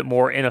little bit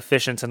more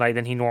inefficient tonight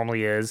than he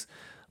normally is.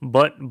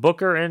 But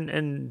Booker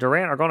and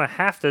Durant are going to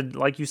have to,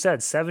 like you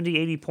said, 70,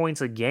 80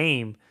 points a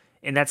game,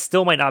 and that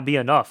still might not be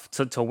enough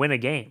to win a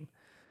game.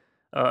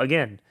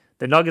 Again,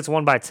 the Nuggets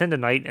won by 10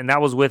 tonight, and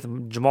that was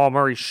with Jamal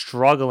Murray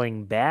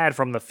struggling bad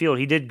from the field.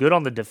 He did good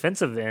on the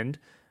defensive end,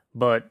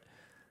 but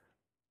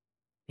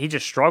he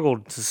just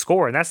struggled to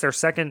score, and that's their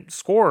second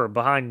scorer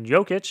behind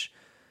Jokic.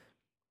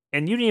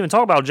 And you didn't even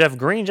talk about Jeff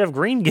Green. Jeff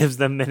Green gives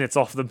them minutes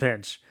off the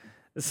bench.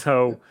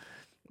 So,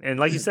 and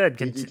like you said,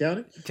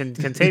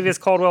 Kentavious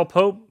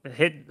Caldwell-Pope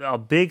hit a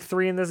big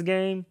 3 in this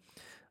game.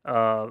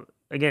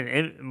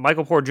 Again,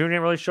 Michael Porter Jr.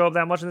 didn't really show up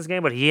that much in this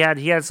game, but he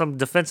had some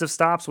defensive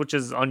stops, which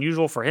is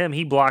unusual for him.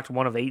 He blocked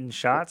one of Ayton's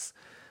shots.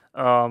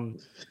 And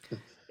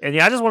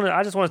yeah, I just want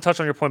to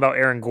touch on your point about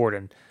Aaron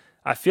Gordon.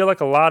 I feel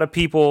like a lot of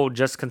people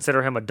just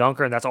consider him a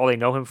dunker, and that's all they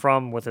know him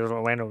from with his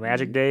Orlando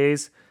Magic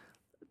days.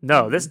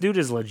 No, this dude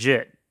is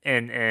legit.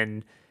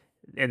 And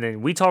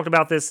then we talked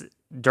about this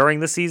during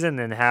the season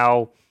and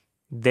how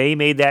they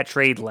made that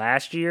trade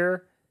last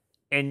year.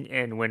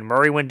 And when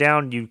Murray went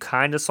down, you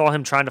kind of saw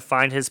him trying to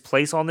find his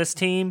place on this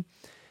team.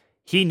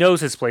 He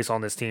knows his place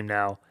on this team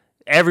now.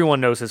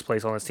 Everyone knows his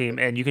place on this team,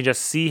 and you can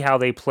just see how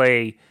they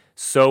play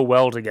so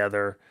well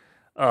together,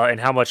 and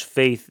how much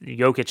faith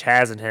Jokic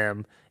has in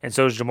him, and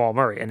so does Jamal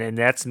Murray. And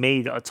that's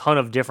made a ton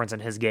of difference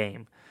in his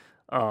game.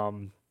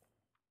 And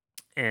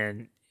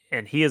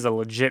he is a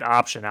legit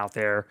option out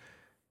there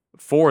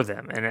for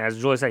them. And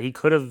as Julie said, he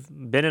could have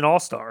been an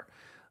all-star.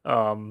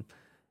 And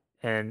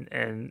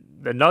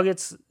the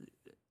Nuggets,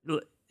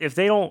 if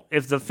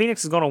the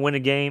Phoenix is going to win a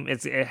game,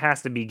 it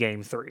has to be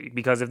game 3.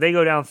 Because if they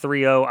go down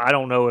 3-0, I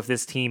don't know if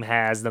this team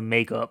has the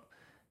makeup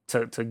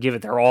to give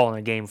it their all in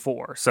a game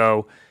 4.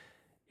 So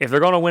if they're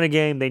going to win a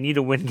game, they need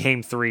to win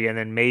game 3, and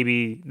then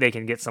maybe they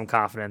can get some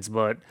confidence.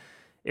 But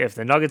if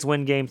the Nuggets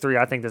win game 3,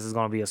 I think this is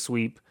going to be a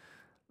sweep.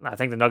 I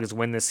think the Nuggets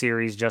win this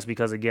series just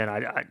because, again,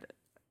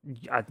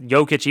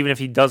 Jokic, even if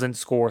he doesn't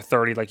score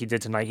 30 like he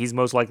did tonight, he's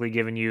most likely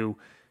giving you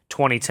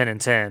 20, 10, and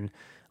 10.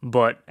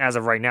 But as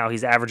of right now,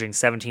 he's averaging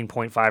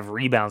 17.5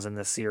 rebounds in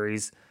this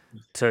series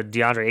to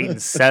DeAndre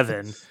Ayton's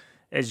 7.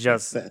 It's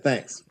just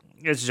thanks.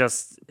 It's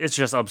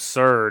just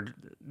absurd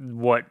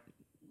what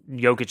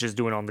Jokic is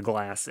doing on the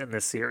glass in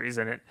this series,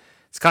 and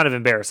it's kind of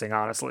embarrassing,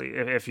 honestly,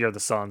 if you're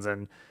the Suns.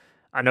 And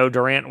I know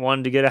Durant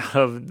wanted to get out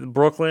of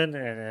Brooklyn,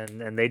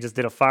 and they just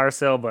did a fire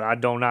sale. But I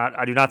do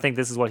not think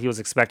this is what he was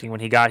expecting when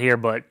he got here.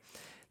 But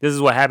this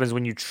is what happens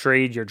when you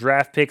trade your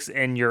draft picks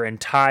and your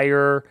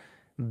entire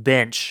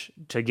bench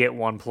to get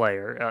one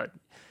player.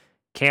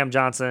 Cam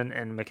Johnson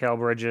and Mikal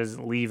Bridges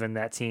leaving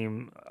that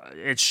team,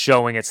 it's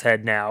showing its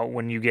head now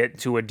when you get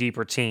to a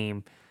deeper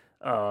team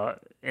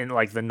in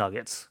like the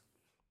Nuggets.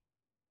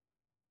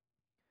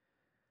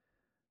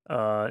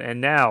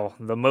 And now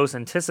the most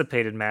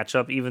anticipated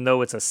matchup, even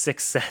though it's a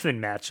 6-7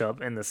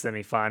 matchup in the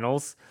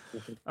semifinals.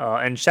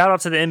 And shout out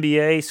to the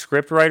NBA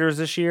script writers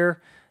this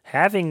year.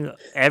 Having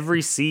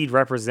every seed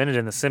represented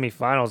in the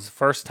semifinals,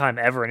 first time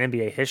ever in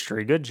NBA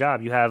history. Good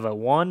job. You have a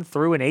 1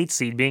 through an 8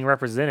 seed being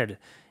represented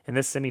in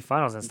this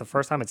semifinals. And it's the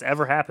first time it's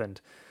ever happened.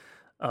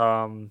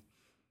 The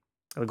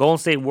Golden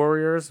State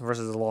Warriors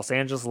versus the Los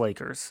Angeles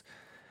Lakers.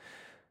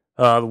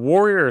 The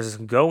Warriors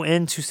go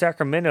into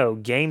Sacramento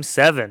game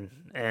 7,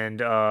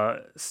 and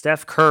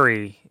Steph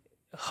Curry,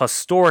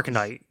 historic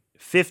night,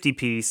 50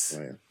 piece.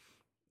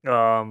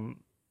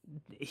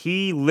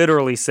 He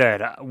literally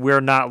said, "We're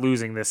not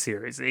losing this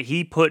series."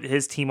 He put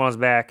his team on his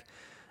back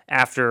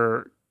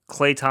after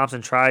Klay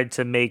Thompson tried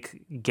to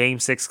make game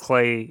 6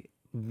 Klay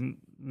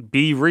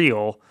be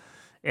real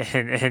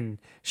and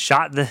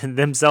shot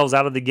themselves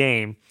out of the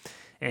game.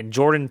 And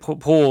Jordan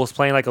Poole is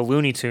playing like a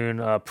Looney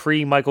Tune,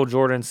 pre-Michael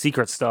Jordan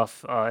secret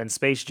stuff in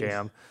Space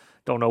Jam.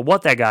 Don't know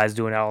what that guy's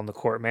doing out on the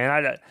court,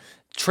 man.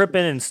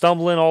 Tripping and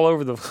stumbling all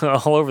over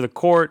the all over the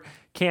court.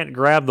 Can't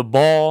grab the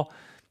ball.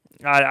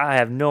 I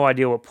have no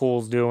idea what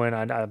Poole's doing.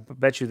 I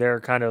bet you they're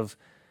kind of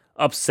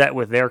upset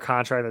with their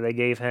contract that they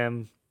gave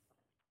him.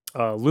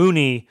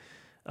 Looney,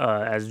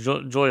 as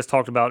Julius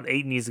talked about,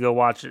 Ayton needs to go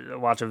watch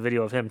a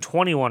video of him.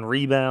 21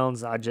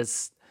 rebounds.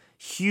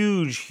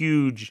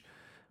 Huge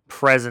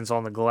presence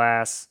on the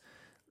glass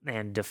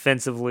and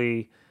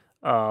defensively.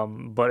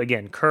 But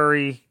again,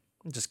 Curry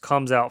just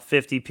comes out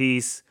 50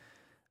 piece,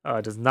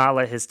 does not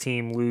let his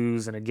team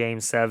lose in a game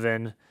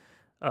 7.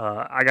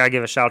 I got to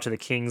give a shout out to the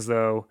Kings,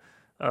 though.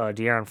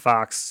 De'Aaron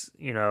Fox,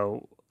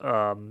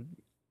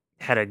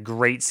 had a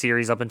great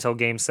series up until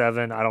game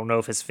 7. I don't know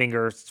if his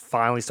fingers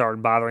finally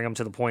started bothering him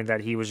to the point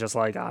that he was just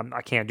like,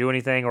 I can't do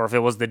anything, or if it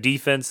was the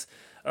defense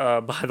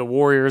by the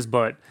Warriors.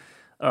 But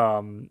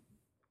again,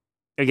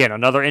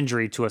 another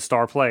injury to a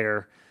star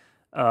player.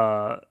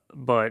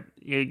 But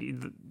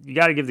you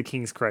got to give the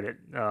Kings credit.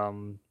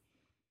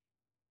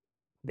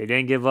 They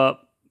didn't give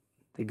up.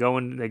 They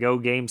go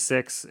game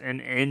 6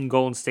 in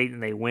Golden State,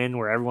 and they win,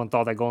 where everyone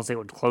thought that Golden State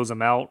would close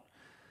them out.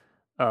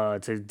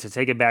 To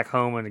take it back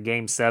home in a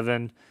game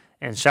 7.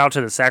 And shout out to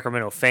the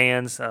Sacramento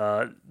fans.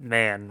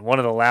 Man, one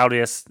of the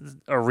loudest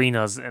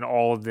arenas in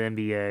all of the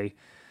NBA.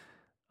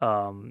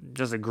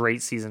 Just a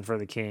great season for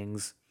the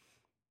Kings.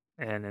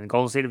 And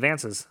Golden State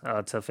advances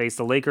to face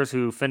the Lakers,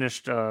 who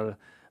finished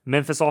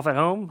Memphis off at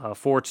home,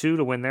 4-2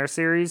 to win their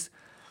series.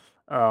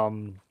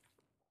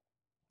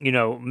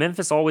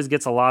 Memphis always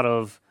gets a lot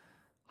of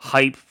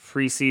hype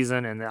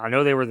preseason, and I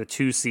know they were the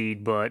 2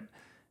 seed, but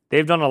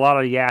they've done a lot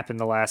of yap in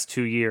the last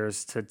 2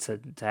 years to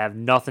have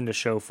nothing to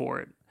show for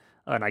it.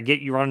 And I get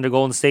you run to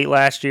Golden State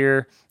last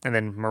year, and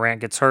then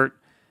Morant gets hurt,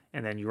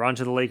 and then you run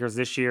to the Lakers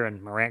this year,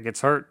 and Morant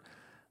gets hurt.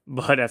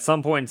 But at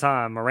some point in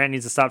time, Morant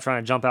needs to stop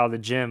trying to jump out of the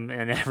gym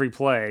in every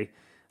play.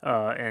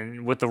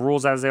 And with the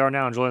rules as they are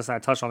now, and Julius and I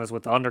touched on this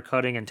with the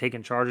undercutting and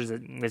taking charges,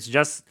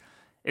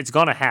 it's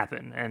going to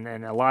happen.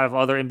 And a lot of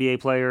other NBA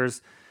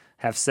players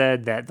have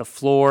said that the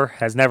floor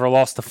has never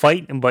lost a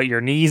fight, but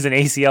your knees and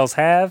ACLs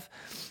have.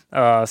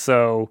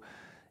 So,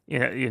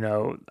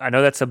 I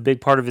know that's a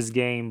big part of his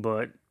game,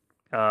 but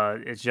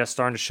it's just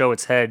starting to show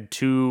its head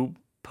 2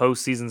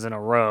 postseasons in a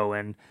row,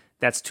 and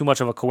that's too much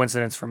of a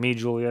coincidence for me,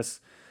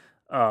 Julius.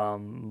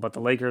 But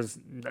the Lakers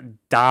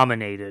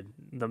dominated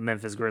the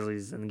Memphis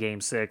Grizzlies in game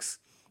 6.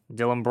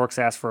 Dylan Brooks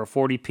asked for a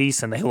 40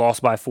 piece, and they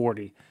lost by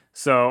 40.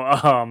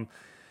 So,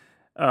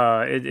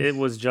 it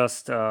was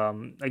just,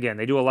 again,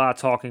 they do a lot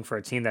of talking for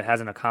a team that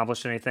hasn't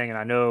accomplished anything. And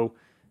I know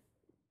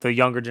the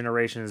younger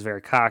generation is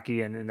very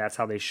cocky, and that's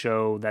how they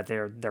show that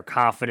they're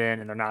confident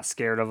and they're not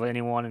scared of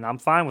anyone. And I'm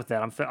fine with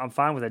that. I'm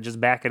fine with it. Just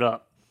back it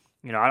up.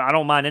 I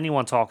don't mind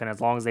anyone talking as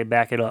long as they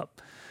back it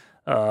up.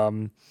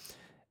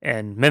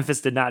 And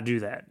Memphis did not do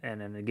that.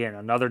 And again,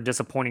 another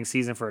disappointing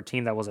season for a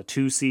team that was a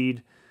 2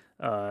 seed.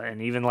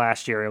 And even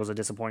last year, it was a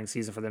disappointing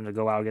season for them to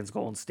go out against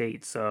Golden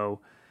State. So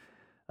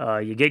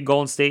you get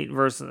Golden State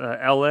versus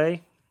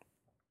LA.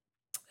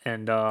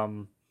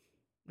 And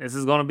this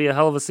is going to be a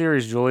hell of a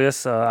series,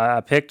 Julius.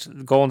 I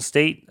picked Golden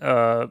State,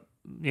 to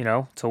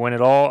win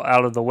it all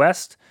out of the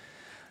West.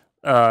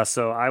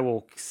 So I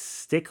will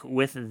stick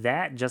with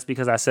that just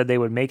because I said they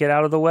would make it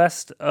out of the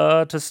West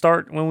to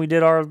start when we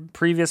did our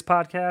previous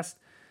podcast.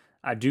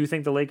 I do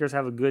think the Lakers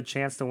have a good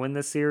chance to win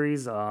this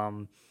series,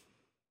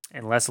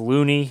 unless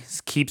Looney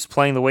keeps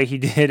playing the way he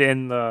did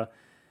in the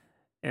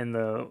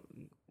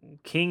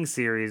King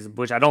series,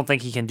 which I don't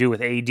think he can do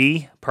with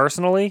AD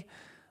personally.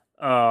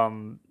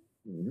 I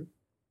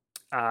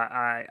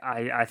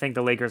think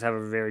the Lakers have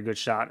a very good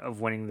shot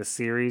of winning the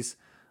series.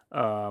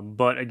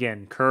 But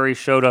again, Curry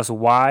showed us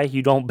why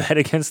you don't bet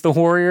against the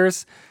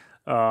Warriors.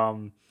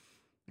 And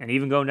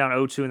even going down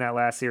 0-2 in that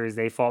last series,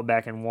 they fought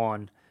back and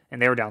won.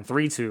 And they were down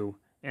 3-2,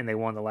 and they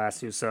won the last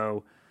two.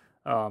 So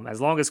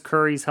as long as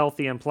Curry's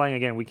healthy and playing,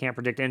 again, we can't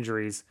predict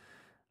injuries.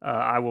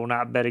 I will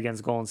not bet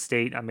against Golden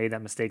State. I made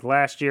that mistake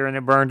last year, and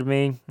it burned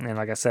me. And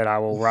like I said, I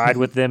will ride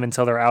with them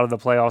until they're out of the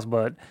playoffs.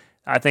 But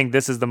I think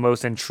this is the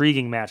most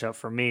intriguing matchup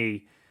for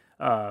me.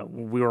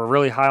 We were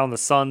really high on the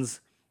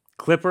Suns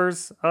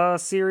Clippers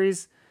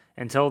series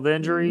until the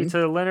injury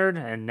to Leonard,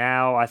 and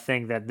now I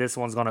think that this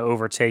one's going to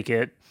overtake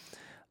it,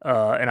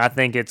 and I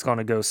think it's going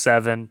to go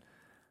 7.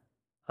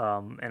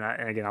 And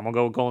again, I'm gonna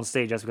go with Golden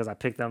State just because I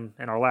picked them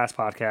in our last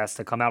podcast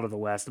to come out of the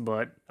West.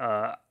 But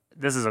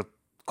this is a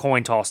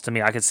coin toss to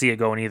me. I could see it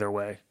going either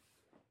way.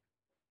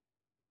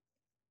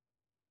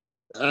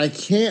 I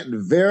can't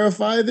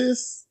verify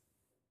this,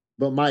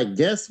 but my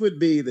guess would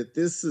be that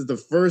this is the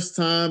first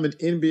time in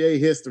NBA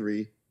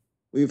history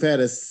we've had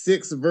a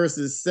 6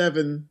 versus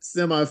 7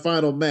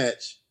 semifinal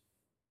match.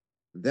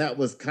 That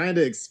was kind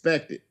of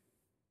expected.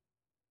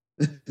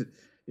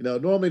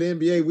 Normally the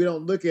NBA, we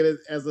don't look at it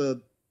as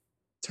a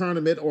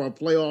tournament or a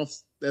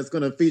playoffs that's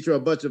going to feature a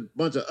bunch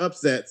of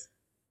upsets,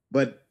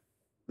 but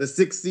the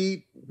 6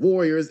 seed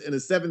Warriors and the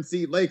 7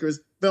 seed Lakers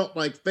felt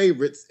like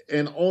favorites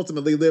and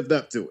ultimately lived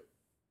up to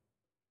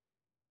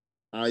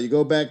it. You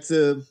go back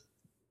to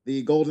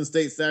the Golden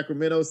State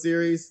Sacramento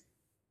series.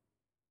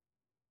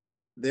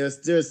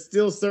 There's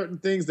still certain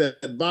things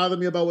that bother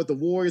me about what the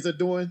Warriors are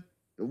doing.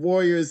 The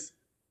Warriors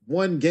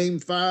won Game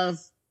 5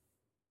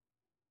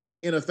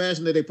 in a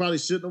fashion that they probably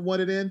shouldn't have won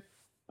it in.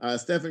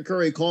 Stephen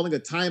Curry calling a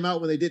timeout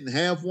when they didn't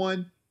have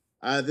one.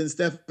 Then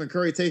Stephen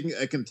Curry taking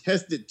a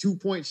contested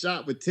 2-point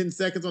shot with 10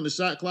 seconds on the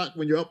shot clock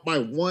when you're up by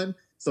 1.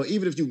 So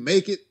even if you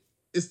make it,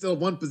 it's still a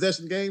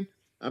 1-possession game.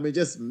 I mean,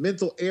 just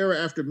mental error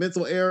after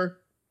mental error.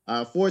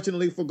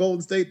 Fortunately for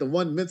Golden State, the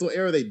one mental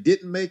error they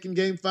didn't make in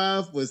Game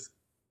 5 was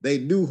they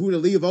knew who to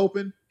leave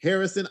open.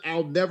 Harrison,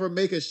 I'll never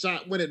make a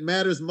shot when it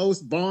matters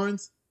most,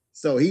 Barnes.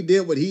 So he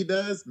did what he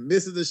does,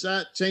 misses the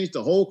shot, changed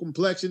the whole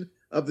complexion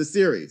of the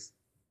series.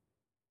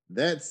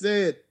 That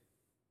said,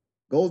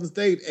 Golden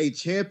State, a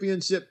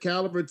championship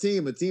caliber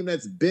team, a team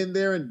that's been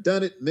there and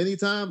done it many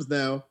times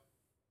now,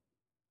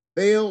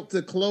 failed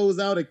to close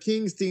out a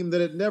Kings team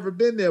that had never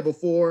been there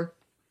before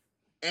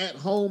at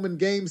home in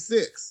Game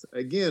 6.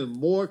 Again,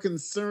 more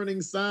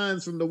concerning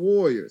signs from the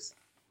Warriors.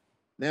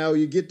 Now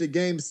you get to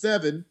Game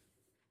 7,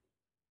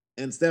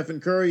 and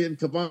Stephen Curry and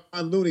Kevon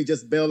Looney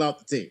just bail out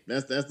the team.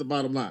 That's the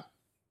bottom line.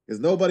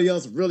 Because nobody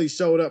else really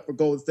showed up for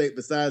Golden State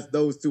besides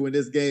those two in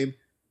this game.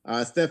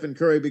 Stephen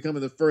Curry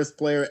becoming the first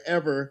player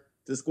ever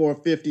to score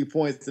 50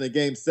 points in a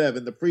Game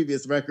 7. The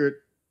previous record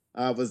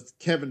was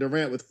Kevin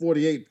Durant with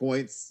 48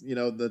 points.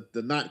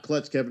 The not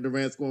clutch Kevin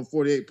Durant scoring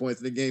 48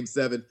 points in a Game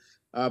 7.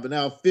 But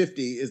now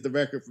 50 is the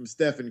record from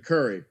Stephen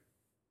Curry.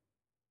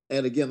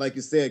 And again, like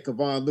you said,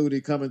 Kevon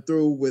Looney coming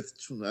through with,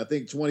 I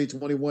think, 20,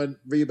 21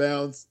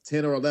 rebounds,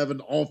 10 or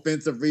 11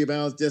 offensive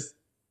rebounds.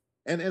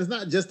 And it's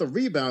not just the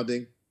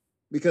rebounding,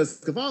 because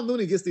Kevon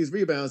Looney gets these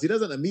rebounds. He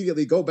doesn't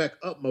immediately go back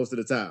up most of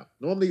the time.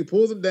 Normally he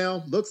pulls them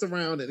down, looks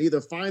around, and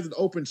either finds an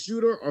open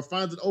shooter or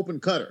finds an open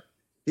cutter.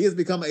 He has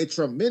become a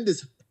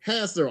tremendous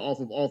passer off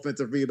of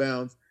offensive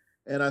rebounds.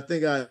 And I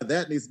think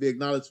that needs to be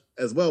acknowledged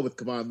as well with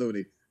Kevon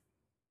Looney.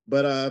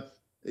 But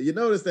you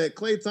notice that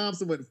Klay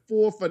Thompson went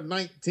 4 for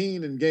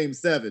 19 in Game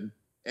 7,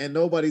 and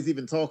nobody's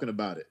even talking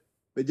about it.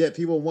 But yet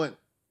people want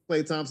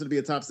Klay Thompson to be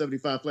a top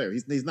 75 player.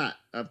 He's not.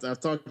 I've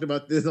talked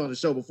about this on the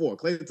show before.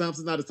 Klay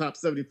Thompson's not a top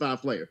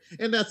 75 player,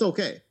 and that's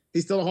okay.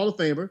 He's still a Hall of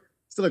Famer,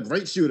 still a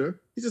great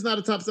shooter. He's just not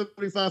a top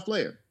 75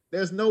 player.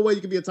 There's no way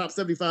you can be a top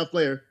 75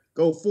 player,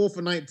 go 4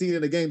 for 19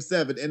 in a Game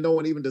 7, and no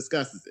one even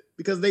discusses it,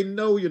 because they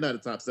know you're not a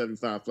top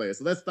 75 player.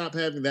 So let's stop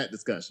having that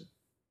discussion.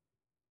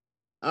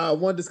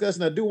 One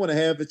discussion I do want to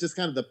have is just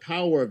kind of the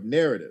power of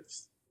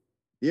narratives.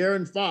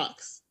 De'Aaron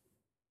Fox,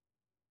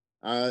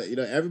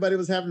 everybody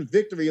was having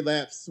victory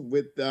laps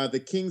with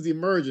the Kings'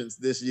 emergence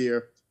this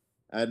year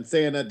and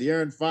saying that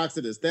De'Aaron Fox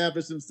had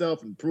established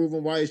himself and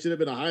proven why he should have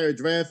been a higher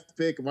draft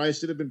pick, why he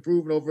should have been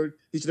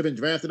he should have been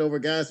drafted over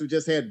guys who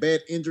just had bad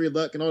injury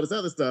luck and all this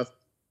other stuff.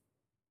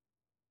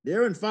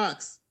 De'Aaron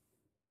Fox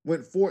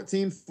went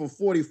 14 for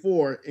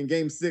 44 in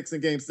Game 6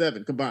 and Game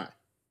 7 combined.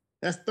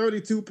 That's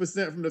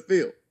 32% from the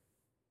field.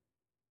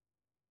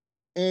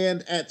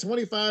 And at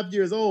 25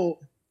 years old,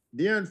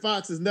 De'Aaron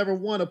Fox has never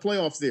won a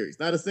playoff series,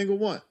 not a single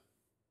one.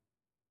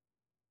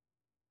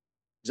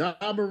 Ja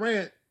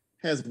Morant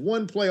has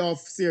one playoff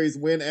series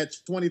win at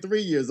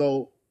 23 years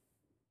old,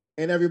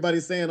 and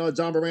everybody's saying, oh,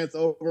 Ja Morant's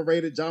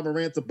overrated, Ja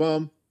Morant's a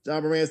bum,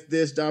 Ja Morant's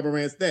this, Ja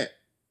Morant's that.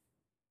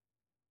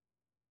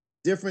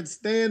 Different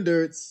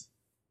standards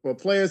for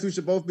players who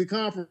should both be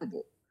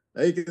comparable.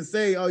 Now you can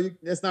say,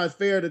 it's not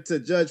fair to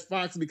judge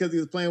Fox because he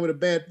was playing with a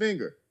bad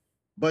finger,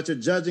 but you're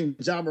judging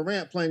Ja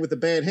Morant playing with a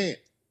bad hand.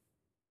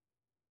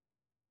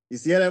 You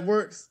see how that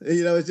works?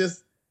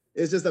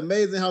 It's just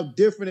amazing how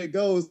different it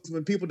goes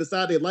when people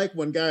decide they like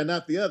one guy and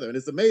not the other. And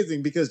it's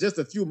amazing because just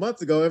a few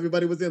months ago,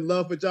 everybody was in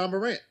love with Ja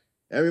Morant.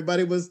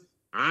 Everybody was,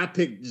 I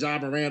picked Ja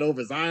Morant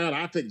over Zion.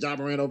 I picked Ja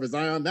Morant over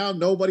Zion. Now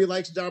nobody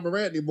likes Ja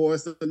Morant anymore.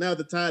 So now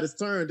the tide has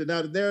turned and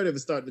now the narrative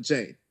is starting to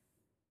change.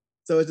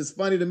 So it's just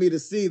funny to me to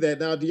see that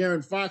now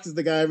De'Aaron Fox is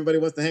the guy everybody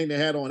wants to hang their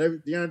hat on.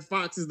 De'Aaron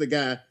Fox is the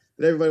guy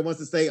that everybody wants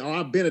to say, oh,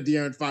 I've been a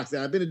De'Aaron Fox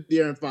guy. I've been a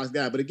De'Aaron Fox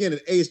guy. But again,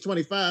 at age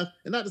 25,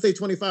 and not to say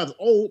 25 is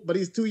old, but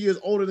he's 2 years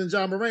older than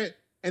Ja Morant,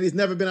 and he's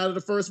never been out of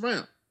the first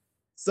round.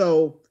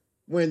 So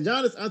when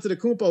Giannis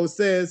Antetokounmpo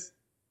says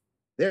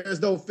there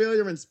is no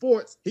failure in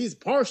sports, he's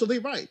partially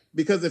right.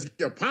 Because if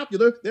you're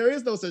popular, there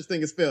is no such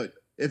thing as failure.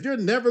 If you're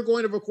never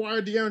going to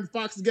require De'Aaron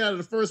Fox to get out of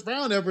the first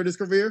round ever in his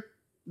career,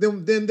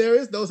 then there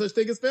is no such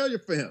thing as failure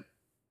for him.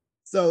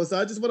 So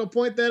I just want to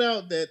point that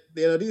out, that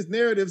these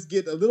narratives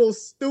get a little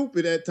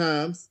stupid at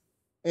times,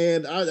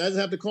 and I just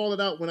have to call it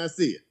out when I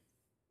see it.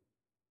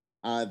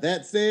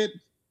 That said,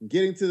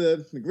 getting to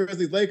the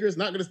Grizzlies Lakers,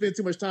 not going to spend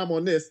too much time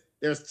on this.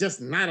 There's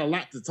just not a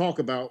lot to talk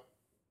about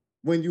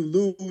when you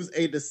lose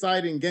a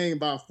deciding game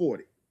by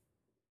 40.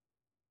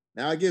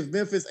 Now, I give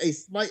Memphis a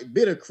slight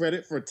bit of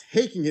credit for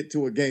taking it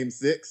to a game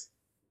 6,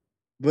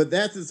 but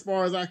that's as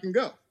far as I can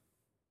go.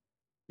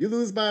 You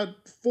lose by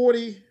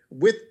 40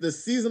 with the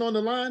season on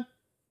the line,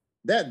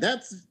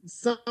 that's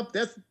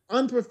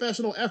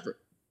unprofessional effort.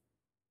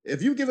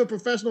 If you give a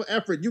professional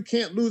effort, you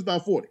can't lose by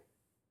 40.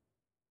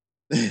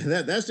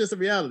 That's just a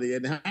reality.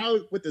 And how,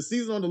 with the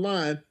season on the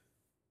line,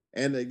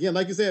 and again,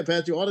 like you said,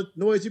 Patrick, all the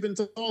noise you've been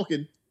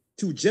talking,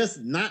 to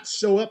just not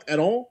show up at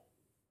all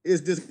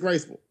is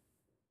disgraceful.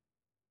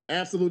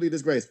 Absolutely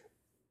disgraceful.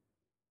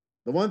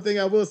 The one thing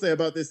I will say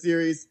about this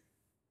series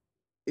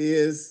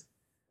is,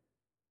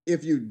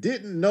 if you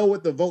didn't know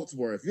what the votes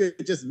were, if you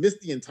just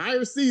missed the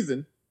entire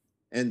season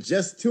and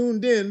just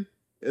tuned in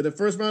the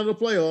first round of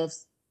the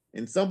playoffs,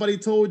 and somebody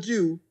told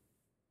you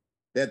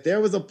that there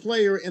was a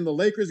player in the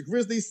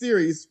Lakers-Grizzlies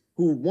series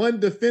who won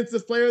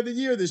Defensive Player of the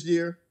Year this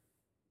year,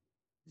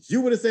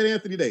 you would have said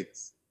Anthony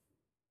Davis.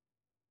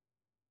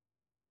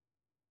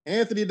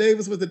 Anthony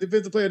Davis was the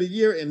Defensive Player of the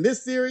Year in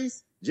this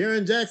series.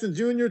 Jaren Jackson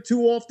Jr.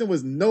 too often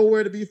was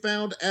nowhere to be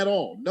found at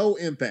all. No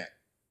impact.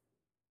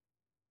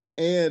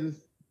 And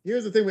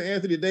here's the thing with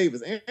Anthony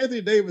Davis.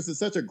 Anthony Davis is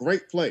such a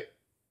great player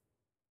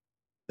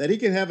that he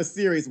can have a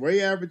series where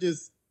he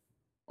averages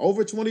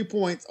over 20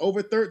 points,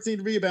 over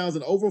 13 rebounds,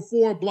 and over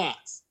 4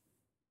 blocks,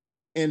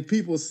 and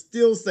people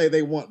still say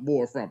they want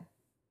more from him.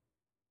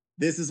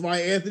 This is why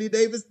Anthony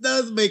Davis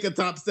does make a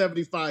top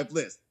 75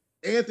 list.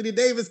 Anthony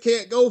Davis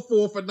can't go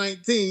 4 for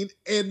 19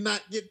 and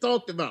not get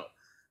talked about.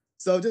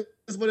 So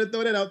just want to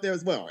throw that out there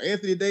as well.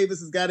 Anthony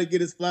Davis has got to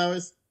get his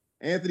flowers.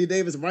 Anthony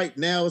Davis right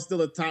now is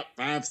still a top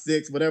 5,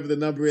 6, whatever the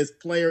number is,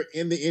 player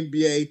in the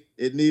NBA.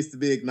 It needs to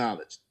be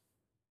acknowledged.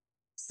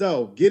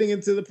 So getting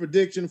into the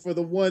prediction for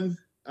the one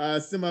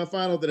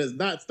semifinal that has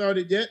not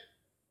started yet,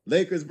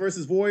 Lakers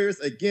versus Warriors.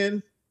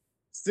 Again,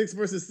 6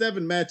 versus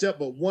 7 matchup,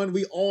 but one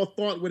we all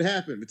thought would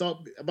happen. We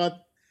talked about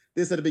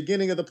this at the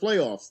beginning of the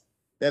playoffs,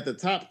 that the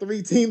top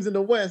 3 teams in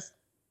the West,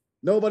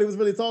 nobody was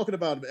really talking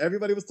about it.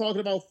 Everybody was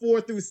talking about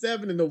 4 through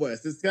 7 in the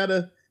West. It's kind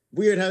of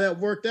weird how that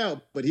worked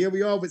out, but here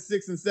we are with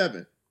 6 and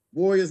 7.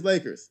 Warriors,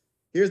 Lakers.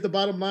 Here's the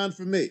bottom line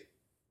for me.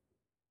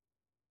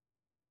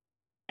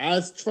 I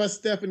trust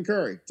Stephen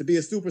Curry to be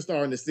a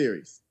superstar in this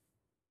series.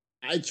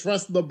 I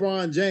trust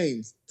LeBron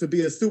James to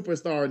be a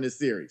superstar in this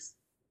series.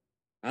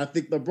 I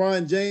think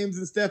LeBron James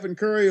and Stephen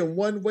Curry, in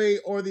one way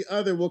or the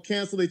other, will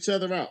cancel each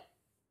other out.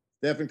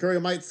 Stephen Curry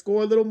might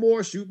score a little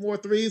more, shoot more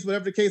threes,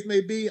 whatever the case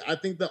may be. I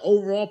think the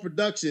overall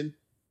production,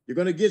 you're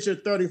going to get your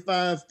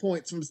 35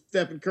 points from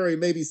Stephen Curry,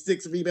 maybe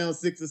 6 rebounds,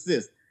 6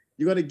 assists.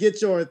 You're going to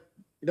get your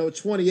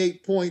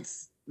 28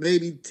 points,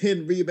 maybe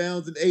 10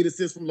 rebounds and 8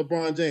 assists from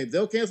LeBron James.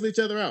 They'll cancel each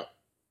other out.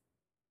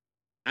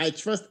 I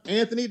trust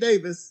Anthony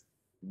Davis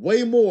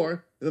way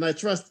more than I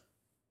trust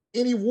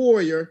any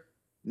Warrior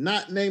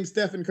not named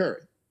Stephen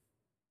Curry.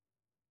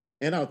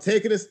 And I'll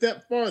take it a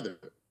step farther.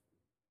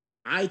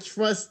 I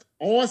trust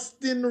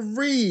Austin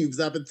Reeves.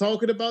 I've been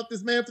talking about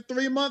this man for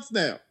 3 months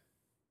now.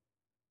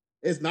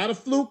 It's not a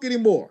fluke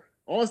anymore.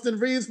 Austin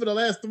Reeves for the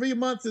last 3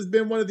 months has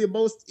been one of the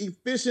most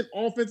efficient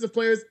offensive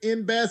players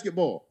in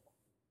basketball.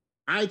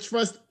 I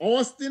trust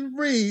Austin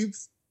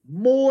Reeves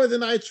more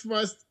than I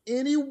trust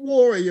any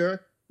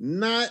Warrior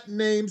not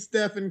named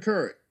Stephen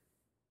Curry.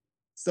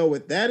 So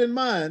with that in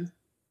mind,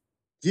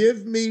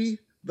 give me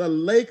the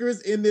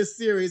Lakers in this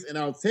series, and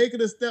I'll take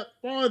it a step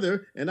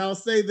farther, and I'll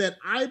say that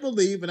I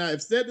believe, and I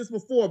have said this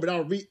before, but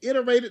I'll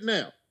reiterate it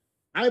now.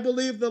 I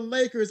believe the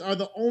Lakers are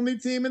the only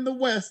team in the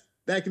West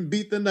that can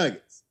beat the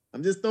Nuggets.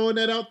 I'm just throwing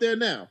that out there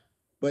now.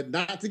 But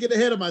not to get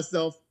ahead of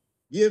myself,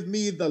 give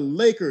me the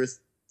Lakers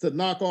to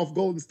knock off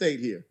Golden State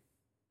here.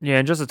 Yeah,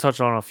 and just to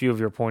touch on a few of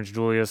your points,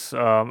 Julius,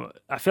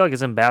 I feel like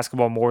it's in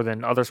basketball more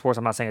than other sports.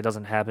 I'm not saying it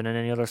doesn't happen in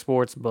any other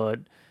sports, but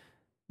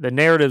the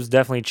narratives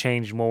definitely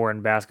changed more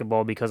in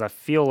basketball because I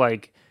feel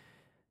like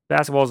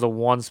basketball is the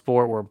one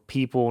sport where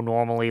people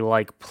normally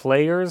like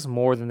players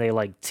more than they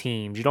like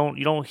teams. You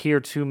don't hear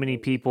too many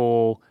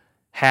people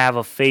have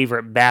a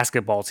favorite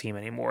basketball team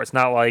anymore. It's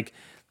not like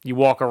you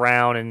walk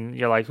around and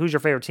you're like, who's your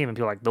favorite team? And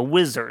people are like, the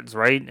Wizards,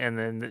 right? And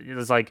then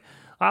it's like,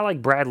 I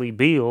like Bradley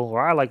Beal,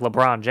 or I like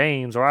LeBron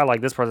James, or I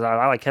like this person,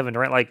 I like Kevin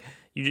Durant. Like,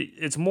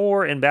 it's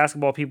more in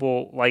basketball,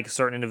 people like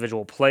certain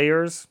individual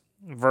players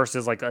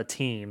versus like a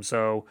team.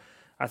 So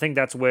I think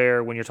that's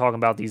where, when you're talking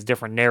about these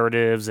different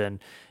narratives and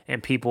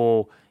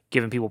people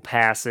giving people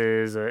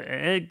passes, and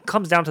it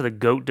comes down to the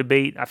GOAT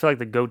debate. I feel like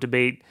the GOAT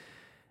debate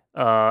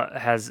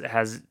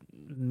has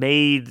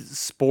made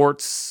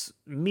sports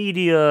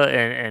media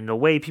and the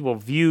way people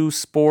view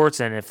sports,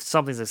 and if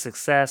something's a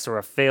success or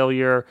a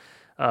failure,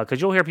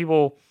 because you'll hear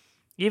people,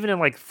 even in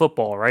like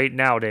football, right,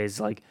 nowadays,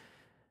 like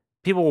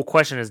people will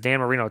question, is Dan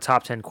Marino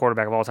top 10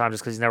 quarterback of all time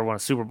just because he's never won a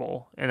Super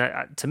Bowl?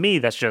 And to me,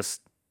 that's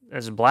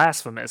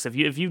blasphemous. If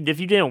you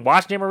didn't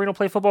watch Dan Marino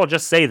play football,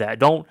 just say that.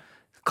 Don't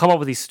come up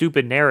with these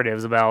stupid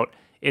narratives about,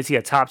 is he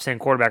a top 10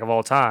 quarterback of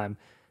all time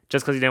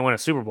just because he didn't win a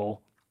Super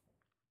Bowl.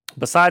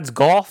 Besides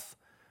golf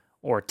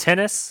or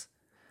tennis,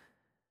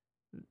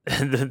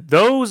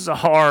 those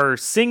are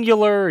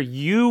singular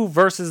you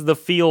versus the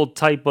field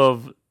type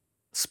of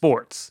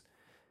sports.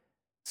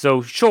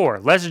 So sure,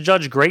 let's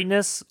judge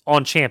greatness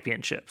on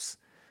championships.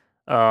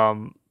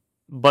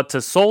 But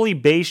to solely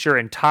base your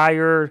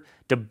entire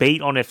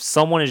debate on if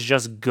someone is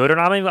just good or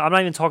not, I'm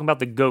not even talking about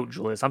the GOAT,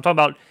 Julius. I'm talking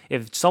about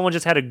if someone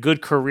just had a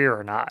good career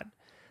or not.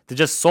 To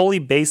just solely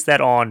base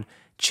that on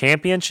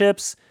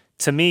championships,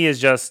 to me, is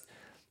just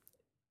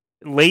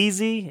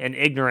lazy and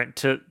ignorant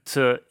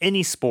to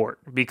any sport,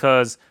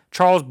 because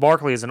Charles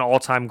Barkley is an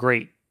all-time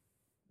great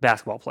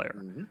basketball player.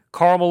 Mm-hmm.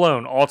 Karl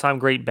Malone, all-time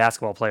great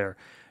basketball player.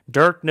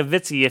 Dirk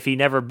Nowitzki, if he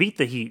never beat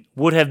the Heat,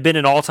 would have been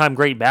an all-time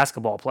great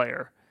basketball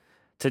player.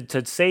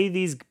 To say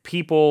these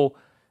people,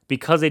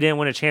 because they didn't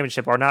win a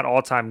championship, are not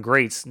all-time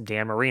greats,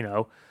 Dan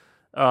Marino,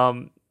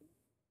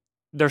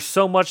 there's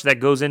so much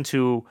that goes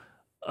into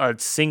a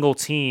single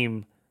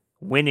team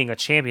winning a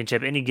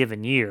championship any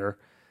given year,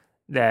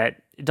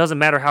 that it doesn't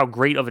matter how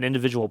great of an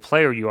individual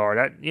player you are.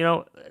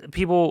 That,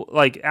 people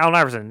like Allen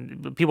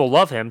Iverson, people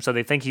love him, so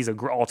they think he's a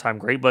all-time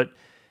great. But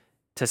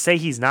to say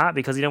he's not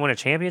because he didn't win a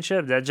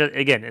championship, that just,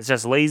 again, it's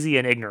just lazy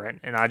and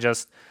ignorant. And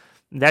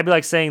that'd be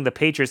like saying the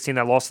Patriots team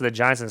that lost to the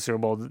Giants in the Super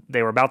Bowl,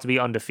 they were about to be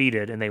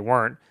undefeated and they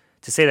weren't.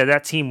 To say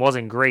that team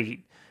wasn't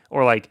great,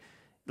 or like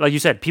you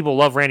said, people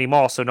love Randy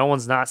Moss, so no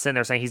one's not sitting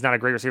there saying he's not a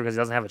great receiver because he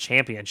doesn't have a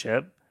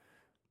championship.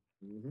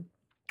 Mm-hmm.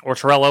 Or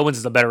Terrell Owens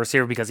is a better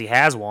receiver because he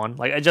has one.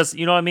 Like, it just,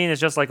 you know what I mean?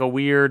 It's just like a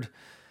weird.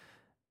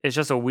 It's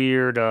just a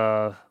weird.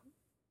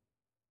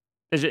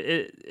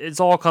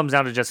 It's all comes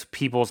down to just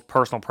people's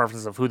personal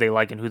preferences of who they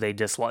like and who they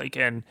dislike,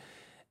 and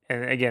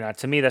again,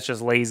 to me, that's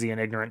just lazy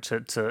and ignorant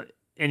to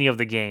any of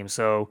the games.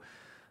 So,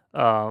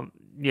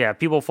 yeah,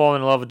 people fall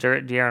in love with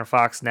De'Aaron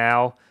Fox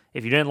now.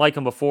 If you didn't like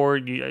him before,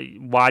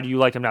 why do you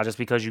like him now? Just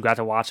because you got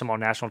to watch him on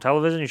national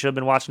television? You should have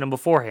been watching him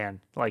beforehand.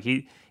 Like,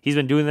 he's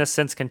been doing this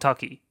since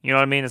Kentucky. You know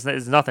what I mean?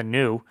 It's nothing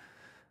new.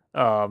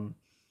 And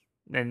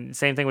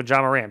same thing with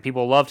John Morant.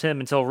 People loved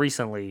him until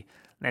recently,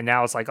 and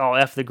now it's like, oh,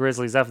 F the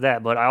Grizzlies, F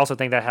that. But I also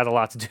think that had a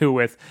lot to do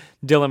with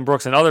Dylan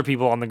Brooks and other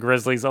people on the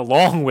Grizzlies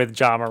along with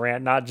John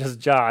Morant, not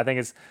just Ja. I think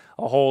it's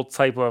a whole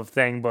type of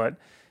thing. But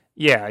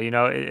yeah,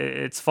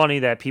 it's funny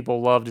that people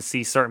love to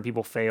see certain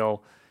people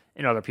fail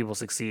and other people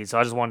succeed. So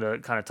I just wanted to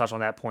kind of touch on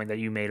that point that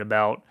you made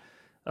about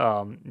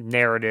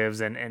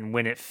narratives and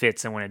when it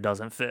fits and when it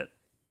doesn't fit.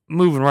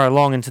 Moving right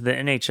along into the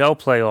NHL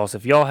playoffs,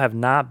 if y'all have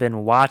not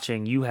been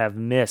watching, you have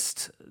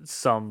missed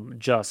some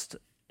just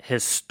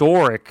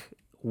historic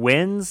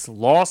wins,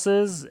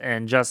 losses,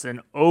 and just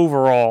an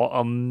overall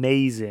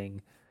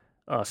amazing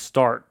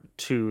start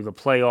to the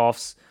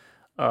playoffs.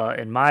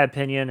 In my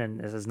opinion, and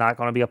this is not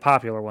going to be a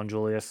popular one,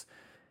 Julius,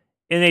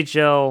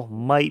 NHL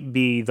might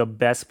be the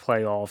best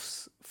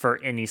playoffs for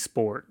any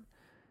sport.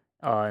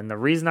 And the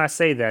reason I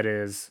say that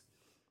is,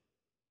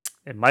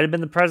 it might have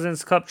been the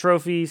President's Cup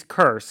trophy's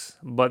curse,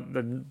 but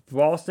the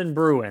Boston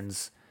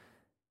Bruins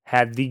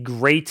had the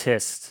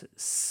greatest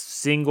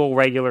single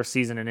regular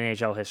season in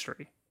NHL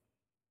history.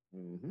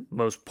 Mm-hmm.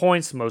 Most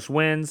points, most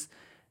wins.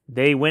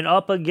 They went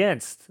up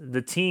against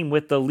the team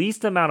with the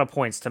least amount of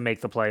points to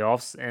make the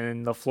playoffs,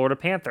 and the Florida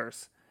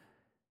Panthers.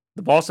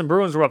 The Boston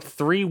Bruins were up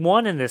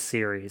 3-1 in this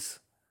series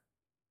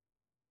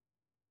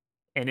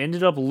and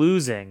ended up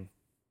losing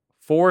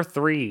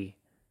 4-3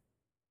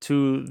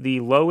 to the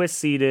lowest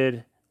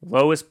seeded,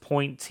 lowest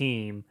point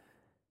team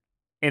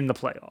in the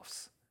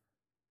playoffs.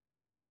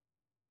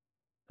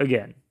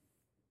 Again,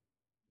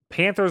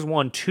 Panthers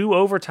won 2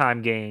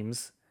 overtime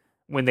games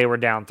when they were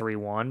down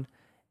 3-1,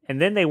 and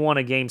then they won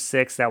a game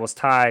 6 that was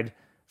tied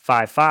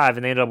 5-5,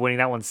 and they ended up winning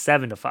that one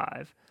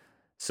 7-5.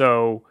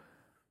 So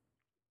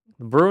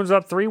the Bruins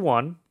up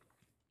 3-1,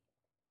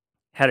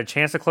 had a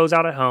chance to close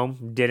out at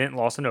home, didn't,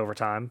 lost in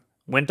overtime,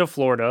 went to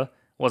Florida,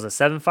 was a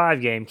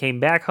 7-5 game, came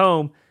back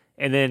home,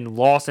 and then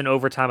lost in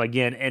overtime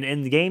again. And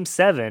in game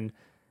 7,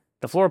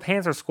 the Florida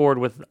Panthers scored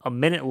with a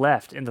minute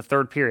left in the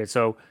third period.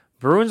 So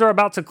Bruins are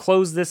about to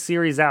close this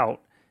series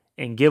out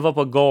and give up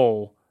a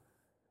goal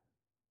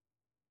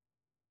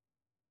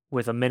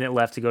with a minute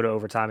left to go to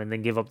overtime and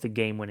then give up the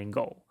game-winning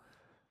goal.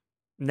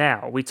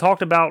 Now, we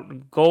talked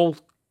about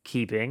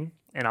goalkeeping,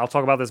 and I'll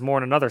talk about this more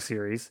in another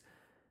series.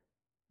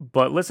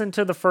 But listen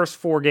to the first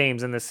 4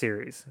 games in this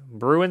series: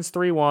 Bruins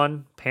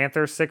 3-1,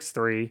 Panthers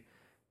 6-3,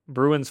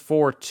 Bruins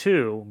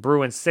 4-2,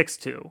 Bruins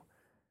 6-2.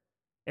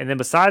 And then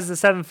besides the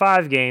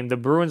 7-5 game, the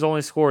Bruins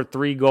only scored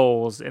 3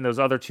 goals in those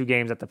other 2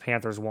 games that the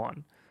Panthers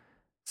won.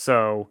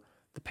 So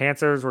the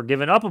Panthers were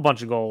giving up a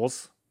bunch of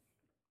goals,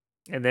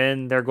 and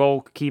then their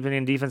goalkeeping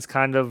and defense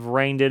kind of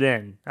reined it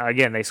in.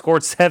 Again, they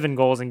scored 7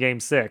 goals in Game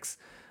 6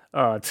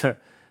 to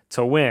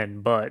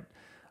win, but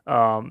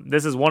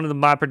this is one of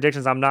my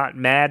predictions I'm not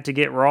mad to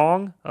get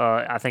wrong.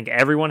 I think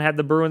everyone had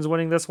the Bruins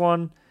winning this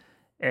one,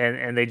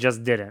 and they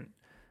just didn't.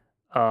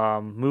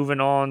 Moving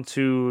on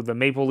to the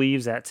Maple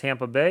Leafs at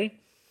Tampa Bay.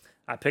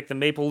 I picked the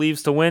Maple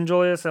Leafs to win,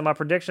 Julius, in my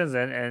predictions,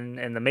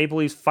 and the Maple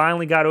Leafs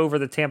finally got over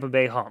the Tampa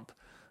Bay hump.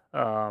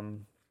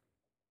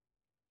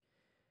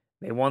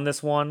 They won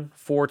this one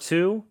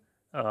 4-2.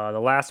 The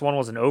last one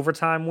was an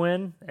overtime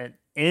win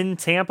in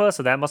Tampa,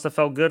 so that must have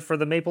felt good for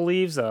the Maple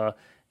Leafs.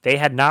 They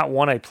had not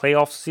won a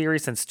playoff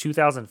series since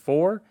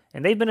 2004,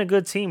 and they've been a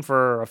good team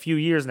for a few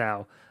years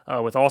now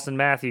with Austin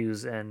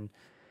Matthews, and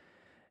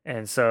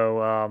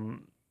so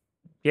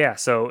yeah.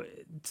 So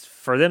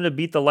for them to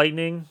beat the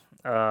Lightning,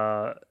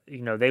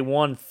 they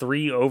won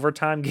 3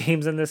 overtime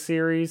games in this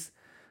series.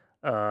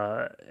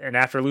 And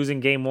after losing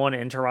Game 1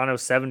 in Toronto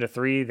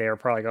 7-3, they were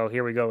probably like, "Oh,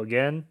 here we go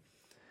again."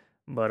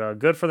 But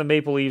good for the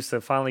Maple Leafs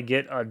to finally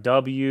get a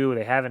W.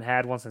 They haven't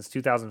had one since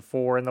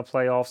 2004 in the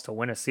playoffs to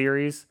win a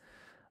series.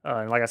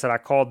 And like I said, I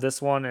called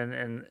this one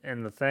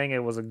and the thing.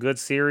 It was a good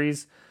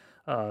series.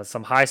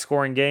 Some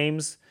high-scoring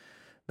games.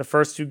 The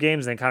first 2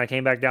 games, then kind of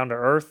came back down to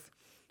earth.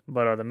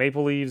 But the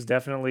Maple Leafs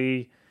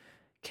definitely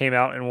came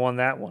out and won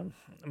that one.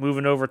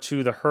 Moving over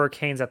to the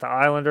Hurricanes at the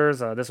Islanders.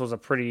 This was a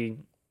pretty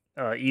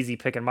easy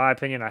pick in my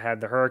opinion. I had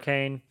the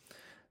Hurricane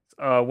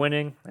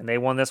winning, and they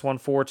won this one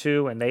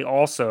 4-2. And they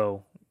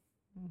also,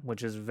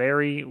 which is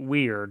very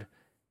weird,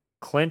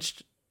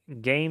 clinched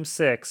Game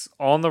 6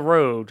 on the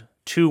road,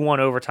 2-1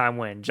 overtime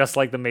win, just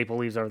like the Maple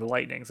Leafs over the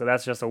Lightning. So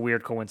that's just a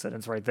weird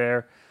coincidence right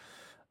there.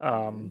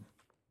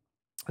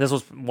 This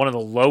was one of the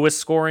lowest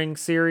scoring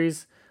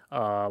series.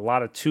 A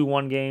lot of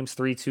 2-1 games,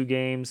 3-2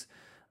 games.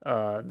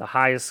 The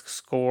highest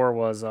score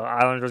was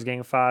Islanders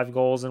getting 5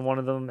 goals in one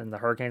of them, and the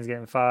Hurricanes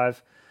getting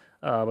 5.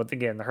 But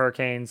again, the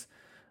Hurricanes,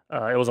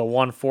 it was a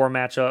 1-4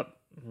 matchup.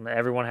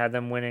 Everyone had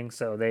them winning,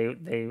 so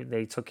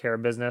they took care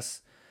of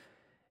business.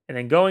 And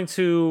then going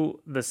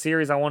to the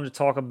series I wanted to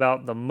talk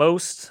about the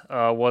most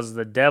was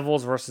the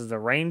Devils versus the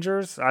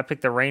Rangers. I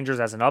picked the Rangers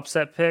as an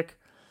upset pick,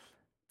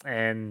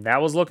 and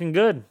that was looking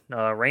good.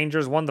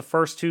 Rangers won the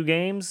first 2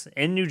 games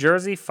in New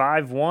Jersey,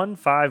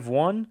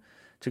 5-1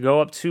 to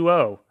go up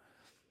 2-0.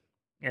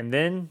 And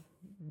then,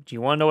 do you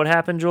want to know what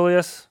happened,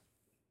 Julius?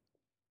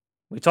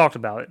 We talked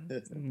about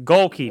it.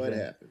 Goalkeeping. What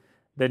happened?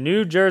 The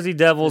New Jersey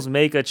Devils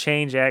make a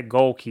change at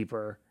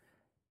goalkeeper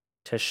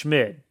to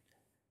Schmid.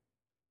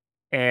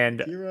 And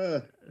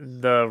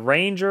the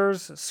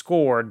Rangers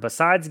scored,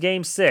 besides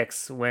Game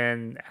 6,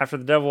 when after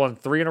the Devils won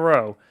 3 in a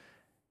row,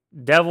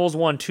 Devils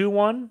won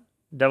 2-1,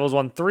 Devils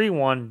won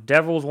 3-1,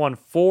 Devils won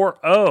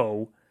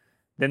 4-0,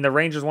 then the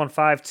Rangers won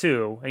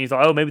 5-2. And you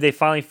thought, oh, maybe they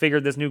finally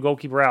figured this new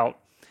goalkeeper out.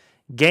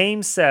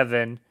 Game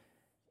 7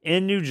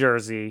 in New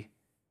Jersey,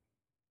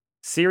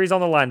 series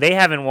on the line. They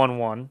haven't won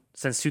one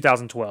since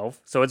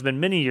 2012, so it's been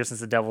many years since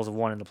the Devils have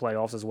won in the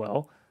playoffs as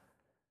well.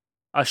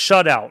 A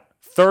shutout,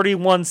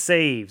 31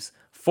 saves,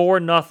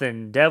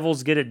 4-0.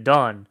 Devils get it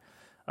done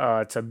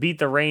to beat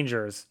the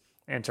Rangers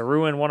and to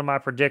ruin one of my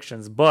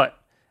predictions. But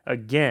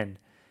again,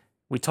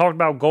 we talked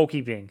about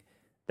goalkeeping.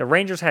 The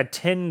Rangers had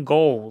 10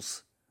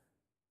 goals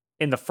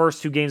in the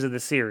first 2 games of the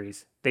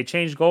series. They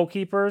changed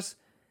goalkeepers.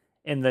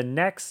 In the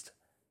next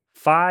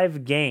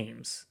 5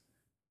 games,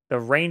 the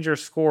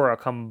Rangers score a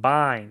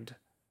combined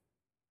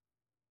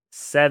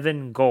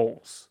 7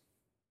 goals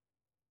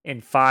in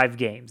 5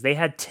 games. They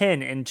had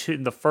 10 in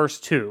the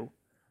first 2.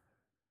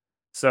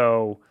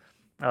 So,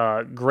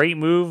 great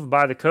move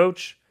by the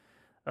coach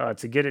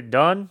to get it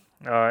done.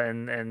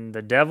 And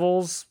the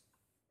Devils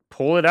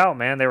pull it out,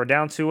 man. They were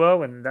down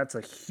 2-0, and that's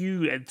a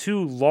huge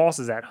 2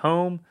 losses at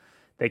home.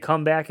 They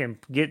come back and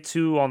get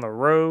 2 on the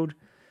road,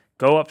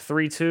 go up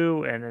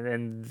 3-2,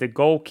 and the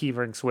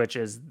goalkeeping switch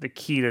is the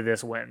key to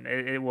this win.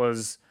 It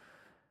was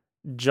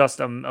just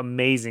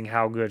amazing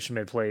how good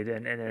Schmid played.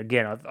 And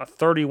again, a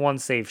 31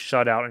 save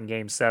shutout in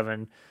Game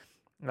 7.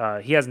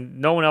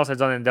 No one else has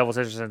done it in Devils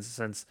history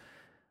since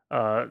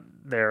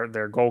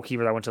their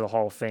goalkeeper that went to the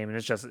Hall of Fame, and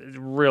it's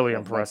really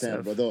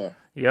impressive.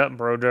 Yep,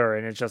 Brodeur,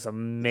 and it's just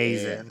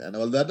amazing. Yeah, I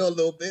know a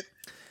little bit.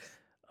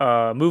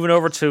 Moving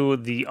over to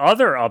the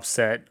other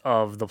upset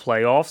of the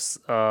playoffs,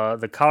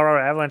 the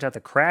Colorado Avalanche at the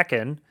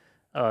Kraken,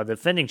 the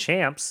defending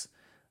champs.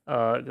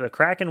 The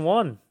Kraken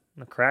won.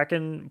 The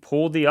Kraken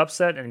pulled the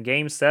upset in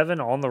Game 7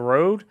 on the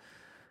road,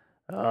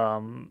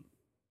 kind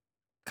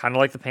of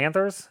like the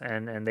Panthers,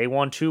 and they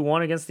won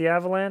 2-1 against the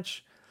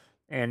Avalanche.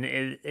 and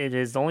it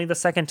is only the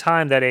second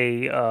time that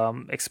a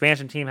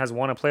expansion team has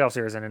won a playoff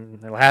series,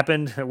 and it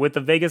happened with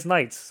the Vegas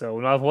Knights. So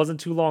it wasn't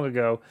too long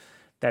ago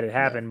that it Right.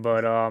 happened,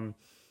 but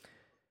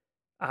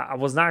I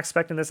was not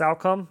expecting this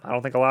outcome. I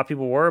don't think a lot of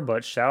people were,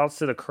 but shout outs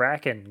to the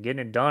Kraken getting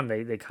it done.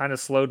 They kind of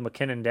slowed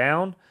McKinnon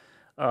down.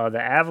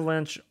 The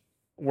Avalanche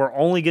were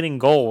only getting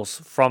goals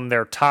from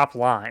their top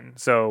line.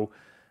 So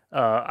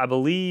I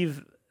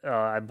believe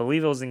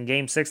it was in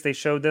Game 6 they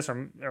showed this,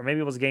 or maybe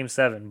it was Game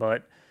 7.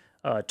 But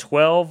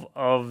 12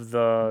 of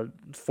the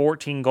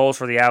 14 goals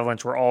for the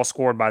Avalanche were all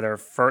scored by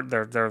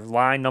their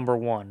line number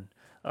one.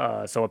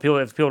 So if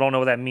people don't know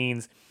what that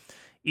means,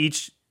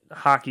 each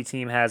hockey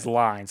team has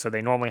lines. So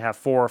they normally have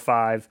 4 or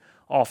 5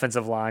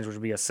 offensive lines, which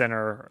would be a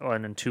center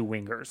and then 2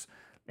 wingers.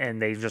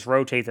 And they just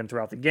rotate them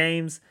throughout the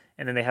games.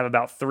 And then they have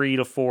about 3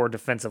 to 4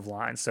 defensive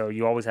lines. So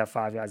you always have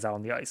 5 guys out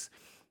on the ice.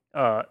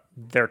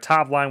 Their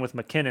top line with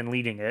McKinnon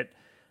leading it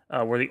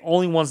were the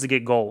only ones to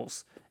get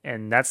goals.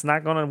 And that's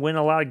not going to win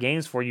a lot of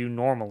games for you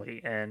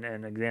normally.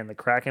 And again, the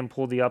Kraken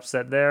pulled the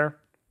upset there.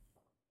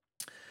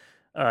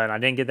 And I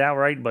didn't get that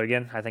right, but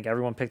again, I think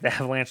everyone picked the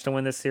Avalanche to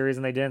win this series,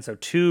 and they didn't. So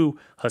 2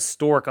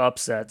 historic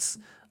upsets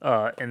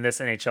in this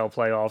NHL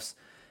playoffs.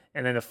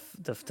 And then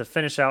to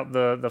finish out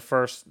the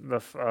first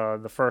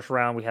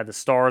round, we had the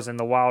Stars and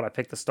the Wild. I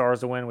picked the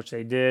Stars to win, which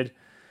they did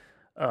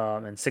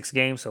in 6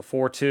 games, so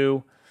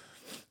 4-2.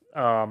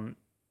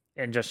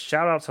 And just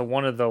shout out to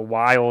one of the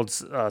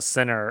Wild's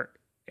center,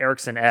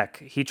 Eriksson Ek.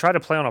 He tried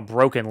to play on a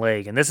broken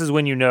leg, and this is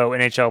when you know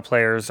NHL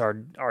players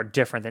are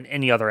different than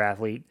any other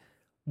athlete.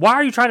 Why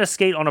are you trying to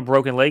skate on a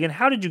broken leg, and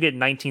how did you get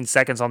 19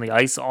 seconds on the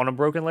ice on a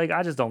broken leg?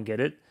 I just don't get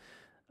it.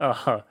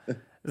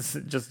 It's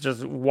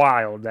just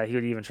wild that he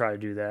would even try to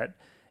do that.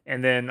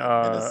 And then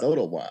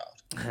Minnesota Wild.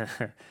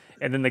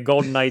 and then the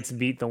Golden Knights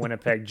beat the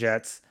Winnipeg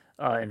Jets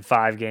in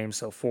 5 games,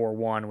 so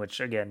 4-1, which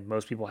again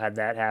most people had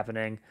that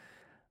happening.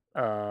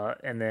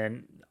 And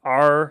then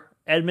our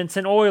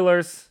Edmonton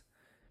Oilers.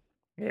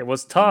 It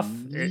was tough.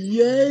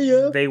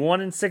 They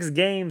won in 6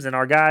 games, and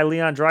our guy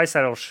Leon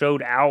Draisaitl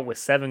showed out with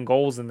 7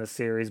 goals in this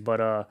series.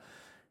 But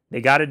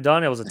they got it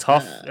done. It was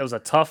a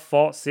tough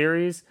fought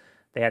series.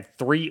 They had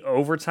 3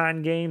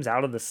 overtime games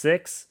out of the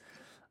 6,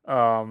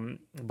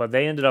 but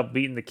they ended up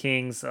beating the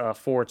Kings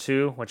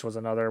 4-2, which was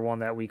another one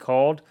that we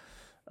called.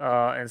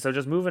 And so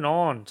just moving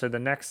on to the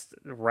next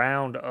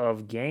round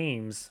of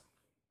games,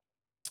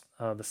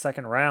 the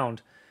second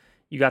round,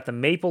 you got the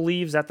Maple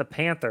Leafs at the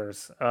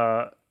Panthers.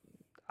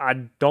 I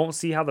don't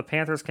see how the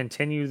Panthers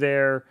continue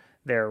their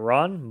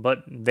run,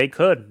 but they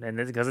could, and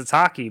because it's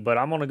hockey. But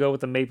I'm going to go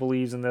with the Maple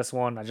Leafs in this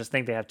one. I just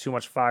think they have too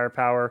much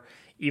firepower,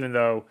 even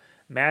though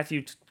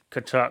Matthew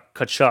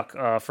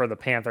Tkachuk for the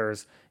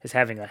Panthers is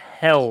having a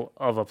hell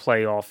of a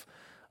playoff.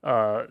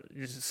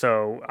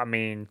 So, I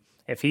mean,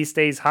 if he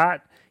stays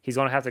hot, he's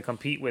going to have to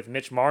compete with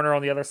Mitch Marner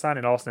on the other side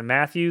and Austin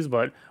Matthews,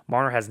 but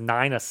Marner has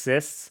 9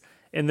 assists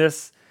in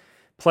this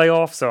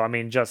playoff. So, I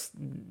mean, just,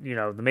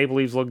 the Maple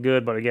Leafs look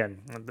good, but again,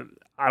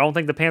 I don't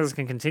think the Panthers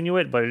can continue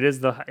it, but it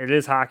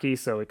is hockey,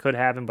 so it could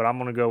happen. But I'm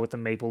going to go with the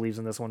Maple Leafs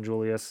in this one,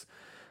 Julius.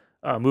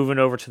 Moving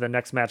over to the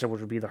next matchup,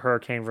 which would be the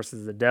Hurricane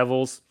versus the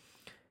Devils.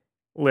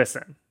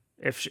 Listen,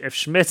 if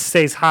Schmidt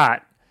stays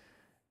hot,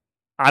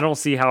 I don't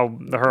see how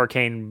the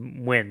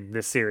Hurricane win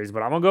this series.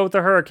 But I'm going to go with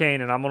the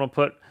Hurricane, and I'm going to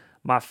put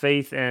my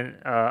faith in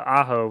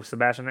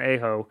Sebastian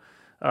Aho.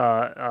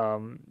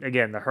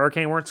 Again, the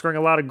Hurricane weren't scoring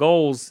a lot of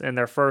goals in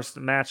their first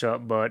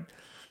matchup, but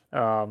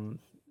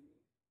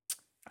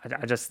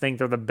I just think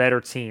they're the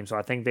better team, so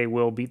I think they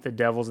will beat the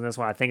Devils in this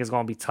one. I think it's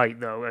going to be tight,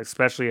 though,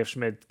 especially if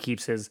Schmidt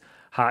keeps his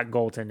hot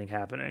goaltending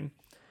happening.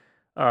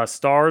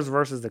 Stars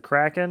versus the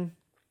Kraken.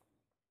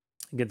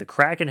 Again, the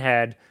Kraken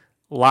had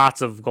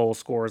lots of goal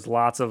scorers,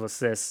 lots of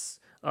assists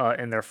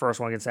in their first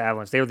one against the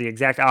Avalanche. They were the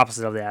exact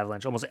opposite of the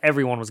Avalanche. Almost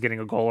everyone was getting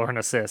a goal or an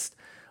assist.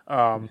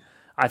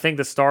 I think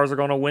the Stars are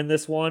going to win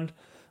this one.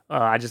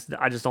 I just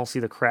don't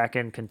see the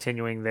Kraken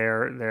continuing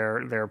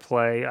their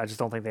play. I just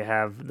don't think they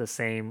have the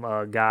same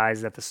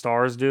guys that the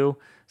Stars do.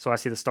 So I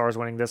see the Stars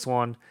winning this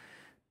one.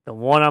 The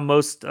one I'm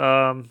most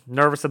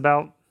nervous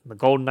about, the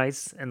Golden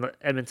Knights and the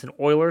Edmonton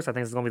Oilers. I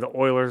think it's going to be the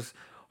Oilers'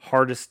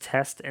 hardest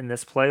test in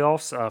this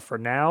playoffs for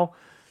now.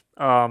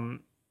 But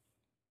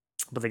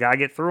they got to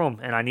get through them,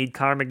 and I need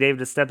Connor McDavid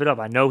to step it up.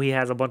 I know he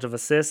has a bunch of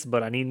assists,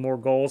 but I need more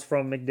goals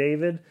from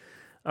McDavid.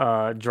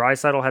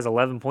 Draisaitl has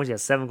 11 points. He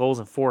has 7 goals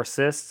and 4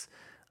 assists.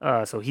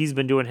 So he's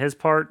been doing his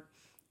part.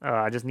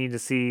 I just need to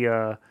see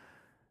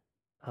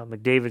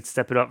McDavid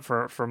step it up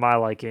for my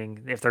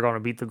liking if they're going to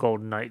beat the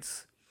Golden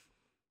Knights.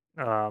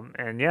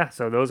 And yeah,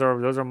 so those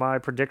are my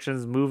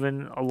predictions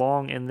moving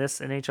along in this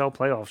NHL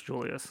playoffs,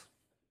 Julius.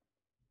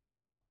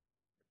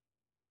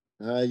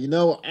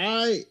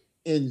 I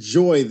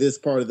enjoy this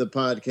part of the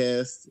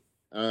podcast.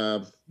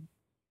 I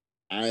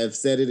have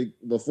said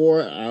it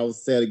before. I'll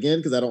say it again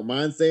because I don't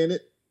mind saying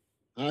it.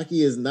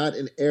 Hockey is not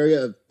an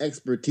area of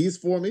expertise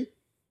for me.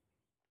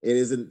 It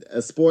is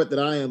a sport that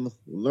I am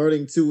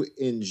learning to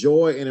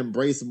enjoy and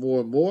embrace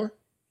more and more.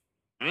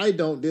 I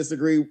don't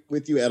disagree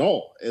with you at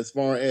all as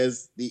far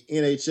as the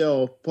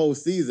NHL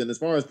postseason, as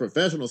far as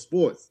professional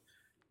sports.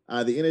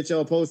 The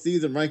NHL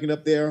postseason ranking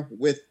up there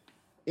with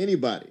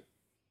anybody.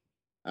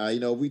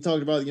 We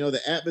talked about,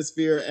 the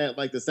atmosphere at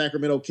like the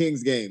Sacramento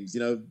Kings games.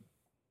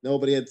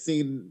 Nobody had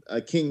seen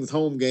a Kings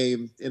home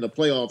game in the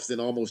playoffs in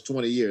almost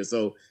 20 years.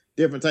 So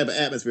different type of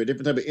atmosphere,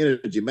 different type of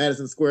energy.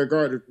 Madison Square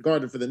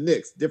Garden for the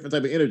Knicks, different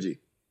type of energy.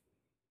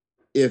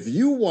 If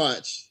you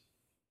watch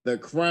the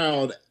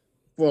crowd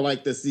for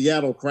like the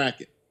Seattle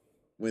Kraken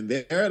when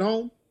they're at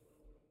home,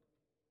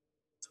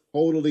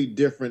 totally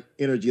different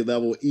energy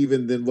level,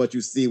 even than what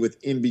you see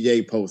with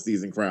NBA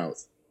postseason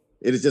crowds.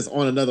 It is just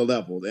on another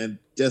level. And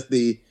just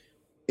the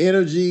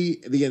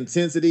energy, the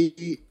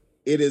intensity,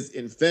 it is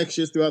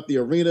infectious throughout the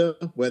arena,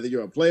 whether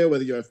you're a player,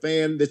 whether you're a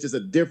fan. There's just a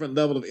different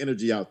level of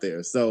energy out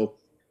there. So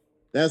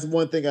that's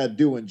one thing I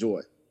do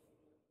enjoy.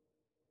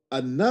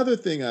 Another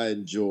thing I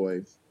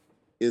enjoy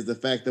is the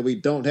fact that we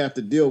don't have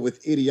to deal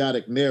with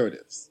idiotic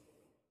narratives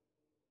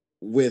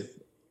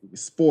with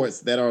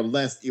sports that are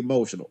less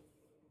emotional.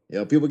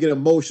 People get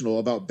emotional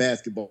about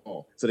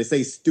basketball, so they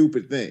say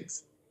stupid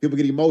things. People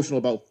get emotional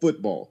about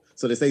football,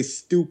 so they say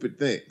stupid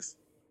things.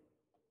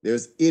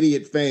 There's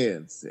idiot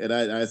fans, and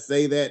I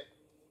say that,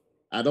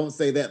 I don't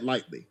say that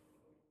lightly.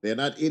 They're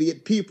not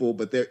idiot people,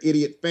 but they're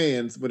idiot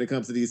fans when it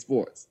comes to these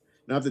sports.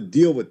 And I have to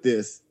deal with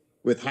this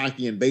with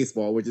hockey and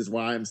baseball, which is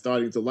why I'm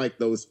starting to like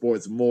those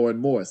sports more and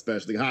more,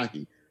 especially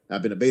hockey.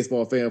 I've been a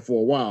baseball fan for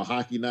a while,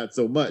 hockey not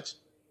so much,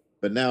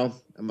 but now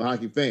I'm a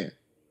hockey fan.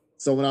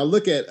 So when I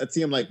look at a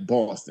team like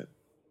Boston,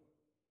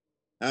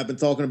 I've been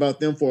talking about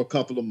them for a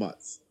couple of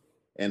months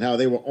and how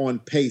they were on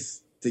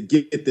pace to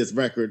get this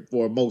record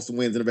for most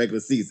wins in a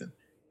regular season.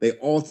 They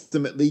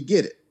ultimately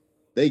get it.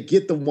 They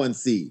get the 1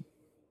 seed.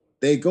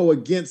 They go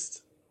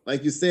against,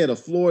 like you said, a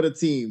Florida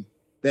team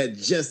that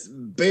just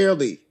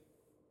barely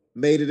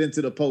made it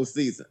into the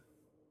postseason.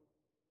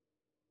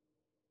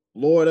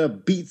 Florida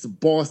beats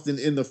Boston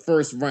in the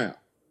first round.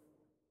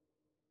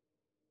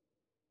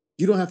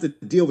 You don't have to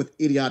deal with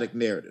idiotic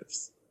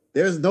narratives.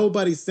 There's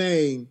nobody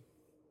saying,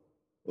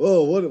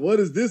 oh, what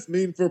does this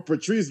mean for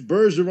Patrice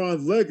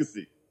Bergeron's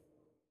legacy?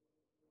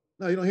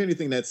 No, you don't hear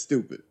anything that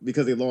stupid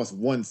because they lost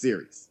 1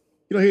 series.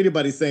 You don't hear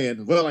anybody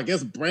saying, well, I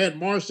guess Brad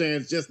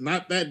Marchand's just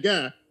not that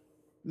guy.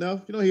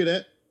 No, you don't hear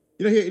that.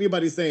 You don't hear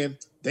anybody saying,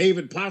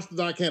 David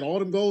Pastrnak had all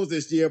them goals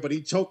this year, but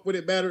he choked when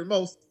it mattered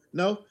most.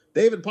 No,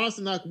 David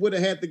Pastrnak would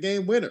have had the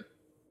game winner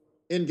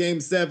in Game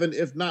 7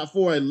 if not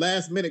for a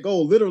last-minute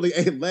goal, literally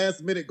a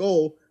last-minute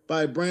goal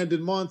by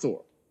Brandon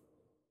Montour.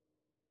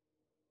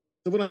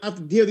 So we don't have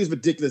to hear these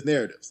ridiculous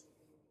narratives.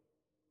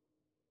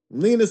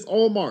 Linus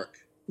Ullmark,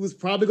 who's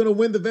probably going to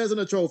win the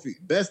Vezina Trophy,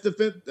 best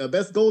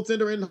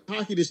goaltender in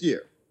hockey this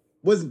year,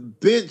 was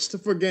benched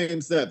for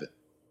Game 7.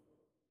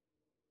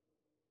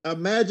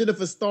 Imagine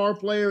if a star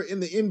player in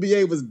the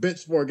NBA was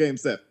benched for a Game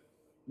 7.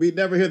 We'd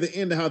never hear the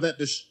end of how that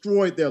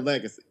destroyed their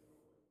legacy.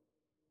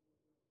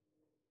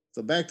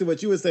 So back to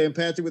what you were saying,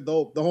 Patrick, with the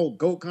whole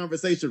GOAT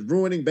conversation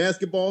ruining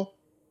basketball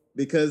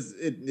because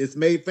it's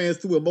made fans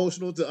too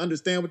emotional to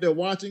understand what they're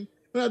watching.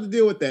 We don't have to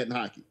deal with that in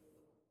hockey.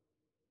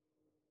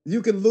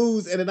 You can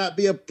lose and it not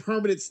be a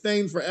permanent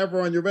stain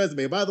forever on your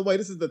resume. By the way,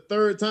 this is the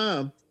 3rd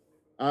time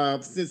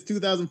since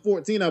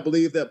 2014, I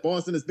believe, that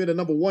Boston has been a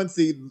number 1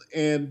 seed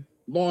and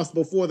lost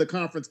before the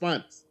conference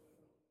finals.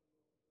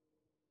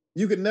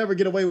 You could never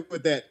get away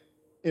with that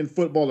in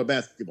football or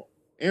basketball.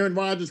 Aaron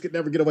Rodgers could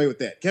never get away with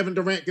that. Kevin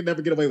Durant could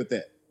never get away with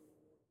that.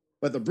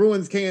 But the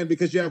Bruins can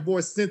because you have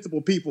more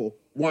sensible people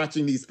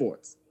watching these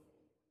sports.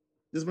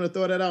 Just want to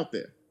throw that out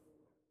there.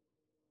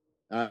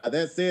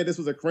 That said, this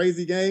was a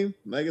crazy game.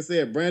 Like I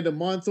said, Brandon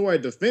Montour, a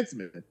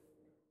defenseman,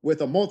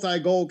 with a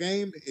multi-goal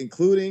game,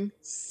 including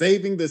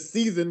saving the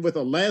season with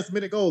a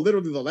last-minute goal,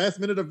 literally the last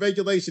minute of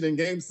regulation in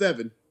Game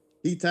 7.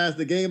 He ties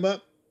the game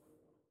up.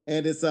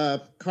 And it's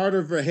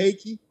Carter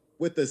Verhaeghe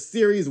with the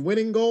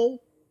series-winning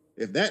goal.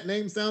 If that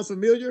name sounds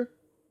familiar,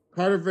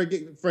 Carter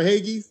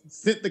Verhaeghe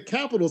sent the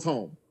Capitals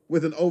home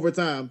with an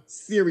overtime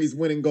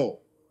series-winning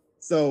goal.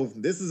 So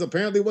this is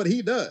apparently what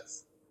he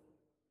does.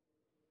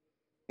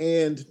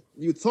 And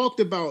you talked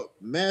about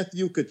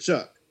Matthew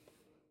Tkachuk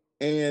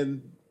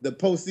and the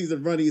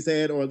postseason run he's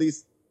had, or at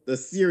least the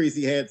series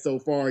he had so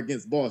far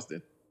against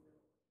Boston.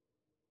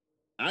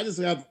 I just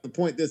have to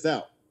point this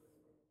out.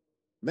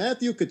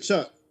 Matthew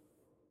Tkachuk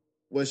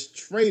was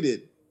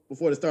traded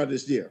before the start of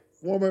this year.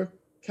 Former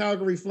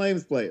Calgary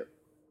Flames player.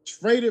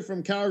 Traded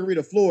from Calgary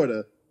to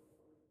Florida.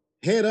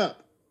 Head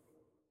up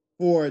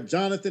for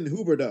Jonathan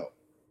Huberdeau.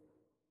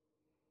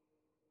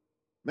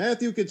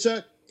 Matthew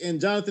Tkachuk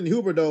and Jonathan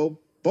Huberdeau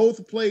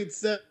both played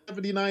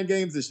 79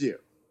 games this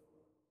year.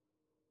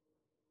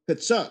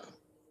 Tkachuk,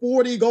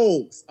 40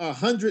 goals,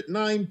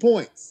 109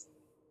 points.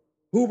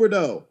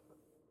 Huberdeau,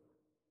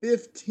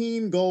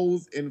 15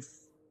 goals and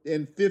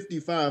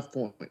 55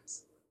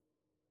 points.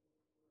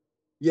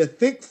 You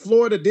think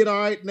Florida did all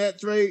right in that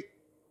trade?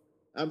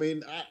 I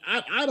mean,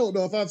 I don't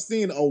know if I've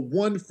seen a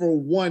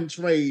 1-for-1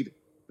 trade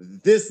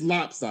this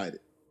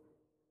lopsided.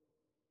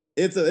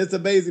 It's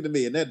amazing to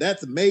me, and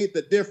that's made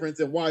the difference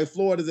in why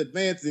Florida's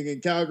advancing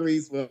and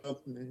Calgary's, well,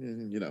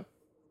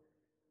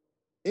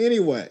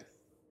 Anyway,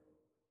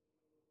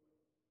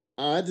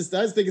 I just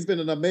think it's been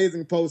an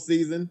amazing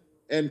postseason.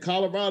 And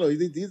Colorado,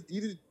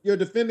 you're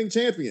defending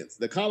champions.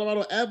 The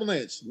Colorado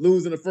Avalanche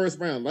lose in the first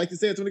round, like you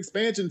said, to an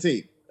expansion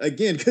team.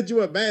 Again, could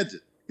you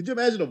imagine? Could you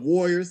imagine the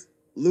Warriors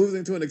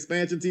losing to an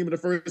expansion team in the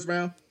first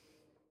round?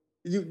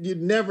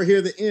 You'd never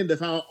hear the end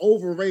of how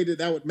overrated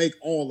that would make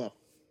all of them.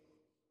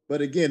 But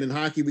again, in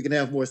hockey, we can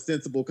have more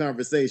sensible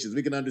conversations.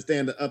 We can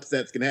understand that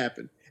upsets can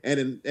happen.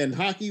 And in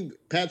hockey,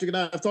 Patrick and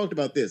I have talked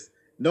about this.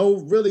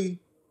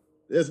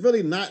 There's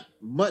really not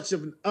much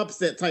of an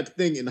upset type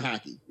thing in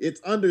hockey. It's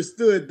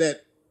understood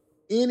that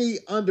any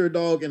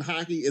underdog in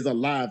hockey is a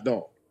live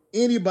dog.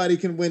 Anybody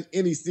can win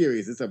any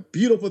series. It's a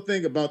beautiful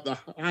thing about the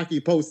hockey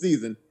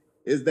postseason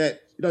is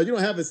that you don't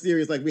have a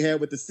series like we had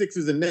with the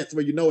Sixers and Nets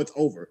where it's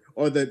over,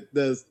 or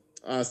the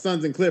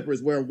Suns and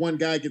Clippers where one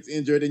guy gets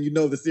injured and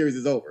the series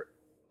is over.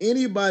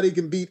 Anybody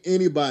can beat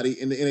anybody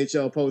in the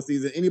NHL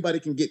postseason. Anybody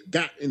can get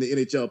got in the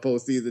NHL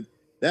postseason.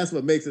 That's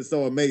what makes it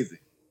so amazing.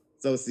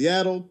 So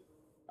Seattle,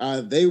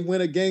 they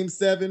win a game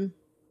 7,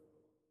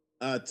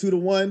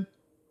 2-1.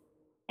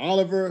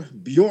 Oliver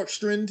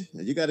Bjorkstrand,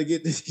 you got to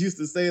get used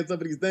to saying some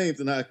of these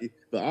names in hockey,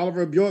 but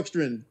Oliver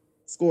Bjorkstrand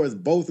scores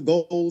both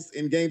goals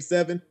in game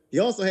 7. He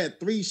also had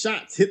 3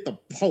 shots hit the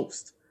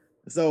post.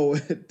 So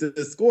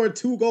to score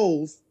 2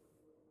 goals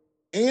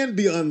and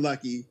be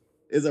unlucky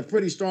is a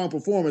pretty strong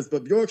performance.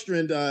 But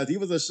Bjorkstrand, he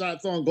was a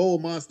shots on goal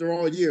monster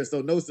all year,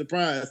 so no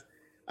surprise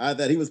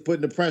that he was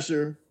putting the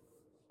pressure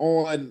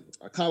on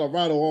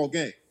Colorado all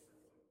game.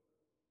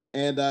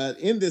 And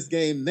in this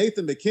game,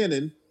 Nathan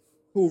MacKinnon,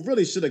 who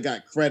really should have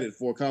got credit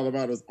for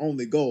Colorado's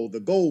only goal. The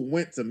goal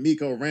went to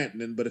Mikko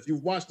Rantanen, but if you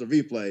watch the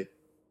replay,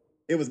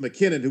 it was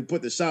MacKinnon who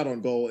put the shot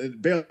on goal.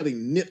 It barely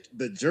nipped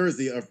the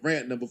jersey of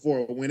Rantanen before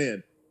it went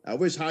in. I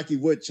wish hockey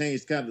would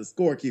change kind of the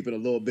scorekeeping a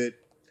little bit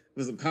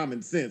with some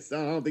common sense.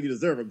 I don't think you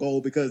deserve a goal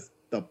because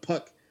the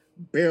puck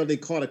barely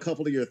caught a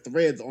couple of your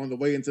threads on the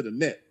way into the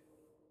net.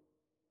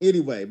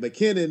 Anyway,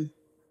 MacKinnon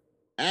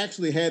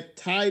actually had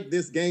tied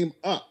this game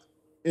up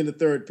in the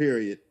third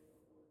period.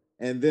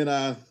 And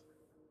then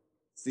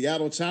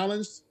Seattle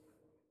challenged.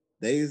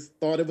 They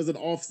thought it was an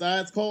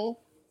offsides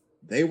call.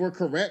 They were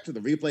correct. The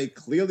replay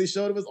clearly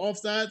showed it was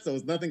offside, so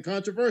it's nothing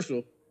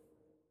controversial.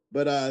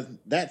 But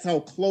that's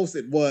how close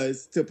it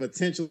was to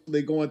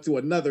potentially going to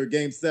another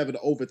Game 7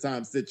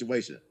 overtime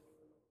situation.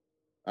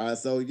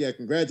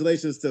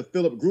 Congratulations to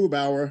Philip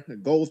Grubauer, a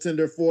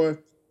goaltender for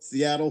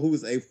Seattle,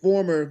 who's a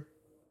former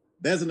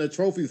Vezina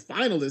Trophy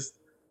finalist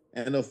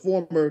and a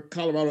former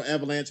Colorado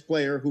Avalanche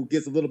player who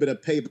gets a little bit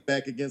of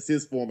payback against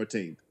his former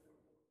team.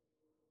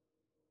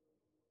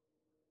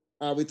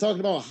 We talked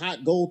about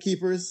hot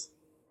goalkeepers.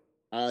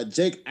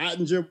 Jake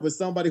Ottinger was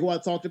somebody who I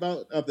talked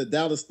about of the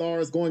Dallas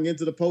Stars going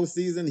into the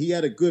postseason. He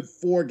had a good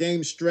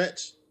 4-game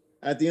stretch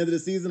at the end of the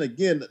season.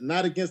 Again,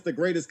 not against the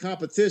greatest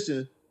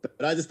competition,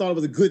 but I just thought it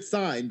was a good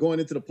sign going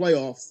into the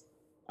playoffs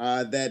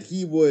that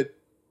he would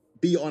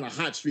be on a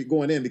hot streak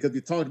going in, because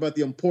we talked about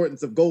the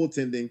importance of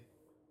goaltending,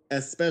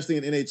 especially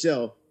in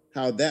NHL,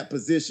 how that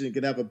position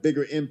can have a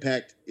bigger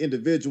impact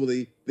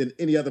individually than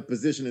any other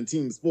position in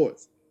team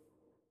sports.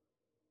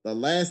 The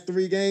last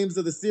 3 games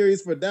of the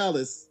series for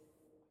Dallas,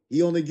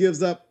 he only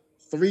gives up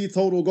 3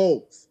 total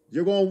goals.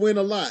 You're going to win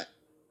a lot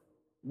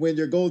when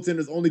your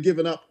goaltender's only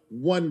giving up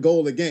 1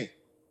 goal a game.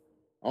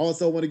 I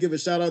also want to give a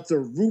shout out to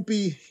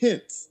Roope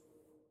Hintz.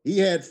 He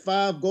had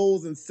 5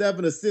 goals and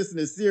 7 assists in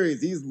this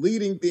series. He's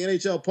leading the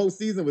NHL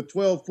postseason with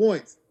 12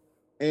 points.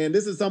 And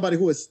this is somebody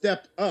who has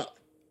stepped up.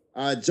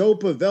 Joe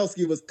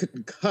Pavelski was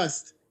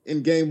concussed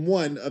in game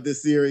 1 of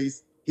this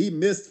series. He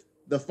missed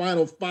the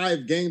final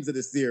 5 games of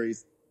this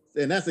series.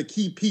 And that's a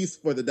key piece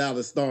for the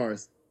Dallas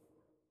Stars.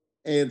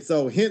 And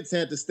so Hintz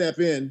had to step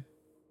in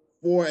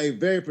for a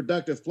very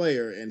productive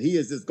player, and he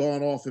has just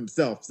gone off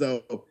himself.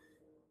 So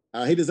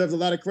he deserves a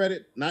lot of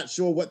credit. Not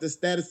sure what the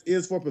status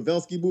is for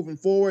Pavelski moving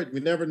forward. We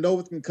never know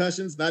with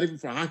concussions, not even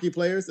for hockey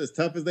players, as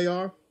tough as they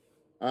are.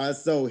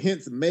 So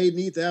Hintz may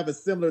need to have a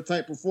similar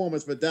type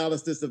performance for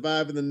Dallas to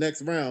survive in the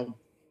next round,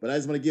 but I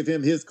just want to give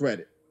him his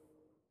credit.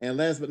 And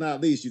last but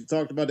not least, you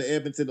talked about the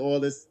Edmonton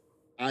Oilers.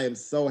 I am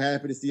so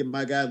happy to see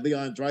my guy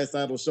Leon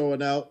Draisaitl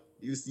showing out.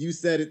 You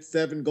said it,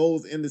 7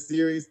 goals in the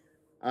series.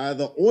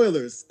 The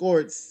Oilers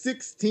scored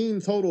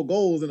 16 total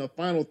goals in the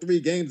final 3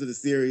 games of the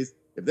series.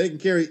 If they can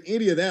carry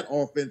any of that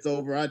offense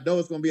over, I know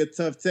it's going to be a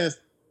tough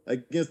test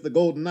against the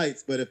Golden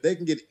Knights, but if they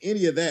can get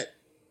any of that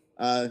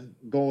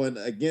going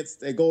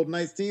against a Golden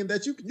Knights team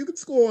that you can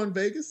score in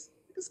Vegas.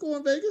 You can score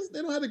in Vegas.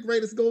 They don't have the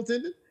greatest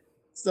goaltending.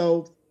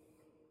 So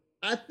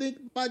I think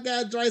my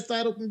guy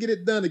Draisaitl can get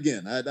it done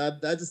again.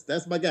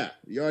 That's my guy.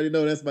 You already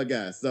know that's my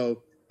guy.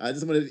 So I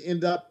just wanted to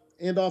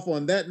end off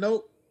on that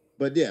note.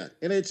 But yeah,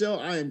 NHL,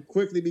 I am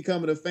quickly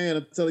becoming a fan.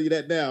 I'm telling you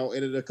that now.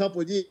 And in a couple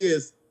of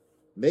years,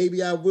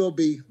 maybe I will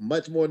be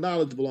much more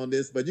knowledgeable on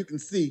this. But you can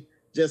see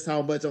just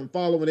how much I'm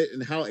following it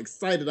and how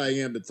excited I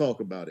am to talk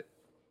about it.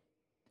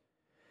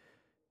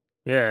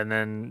 Yeah, and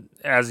then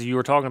as you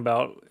were talking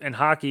about in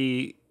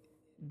hockey,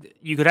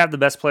 you could have the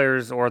best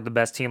players or the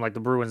best team like the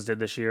Bruins did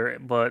this year,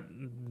 but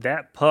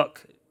that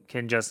puck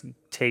can just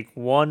take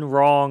one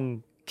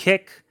wrong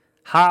kick,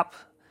 hop,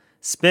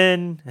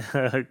 spin,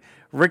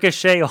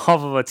 ricochet off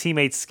of a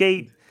teammate's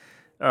skate,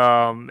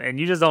 and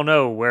you just don't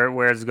know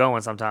where it's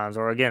going sometimes.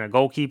 Or again, a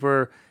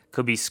goalkeeper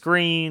could be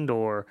screened,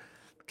 or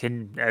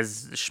can,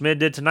 as Schmid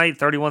did tonight,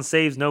 31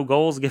 saves, no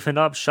goals given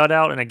up,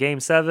 shutout in a game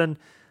seven.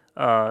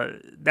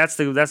 That's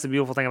the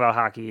beautiful thing about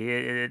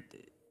hockey.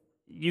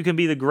 You can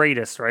be the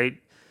greatest, right?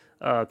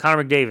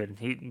 Connor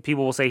McDavid,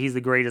 people will say he's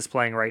the greatest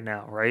playing right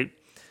now, right?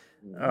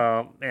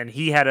 Mhm. And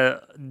he had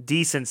a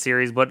decent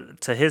series,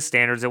 but to his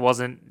standards, it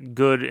wasn't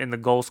good in the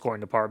goal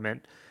scoring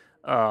department.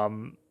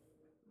 Um,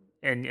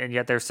 and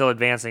yet they're still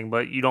advancing.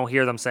 But you don't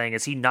hear them saying,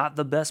 "Is he not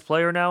the best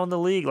player now in the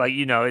league?" Like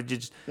it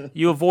just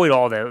you avoid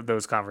all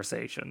those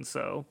conversations.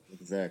 So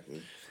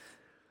Exactly.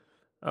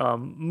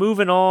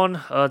 moving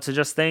on to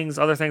just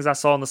other things I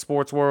saw in the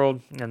sports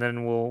world, and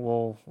then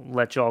we'll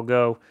let y'all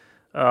go.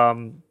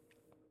 Um,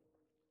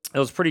 it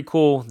was pretty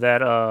cool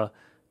that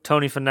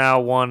Tony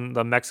Finau won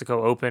the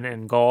Mexico Open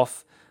in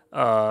golf.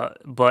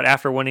 But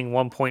after winning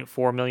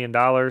 $1.4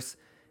 million,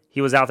 he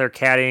was out there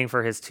caddying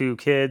for his two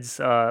kids,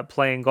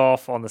 playing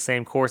golf on the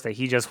same course that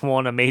he just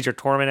won a major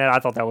tournament at. I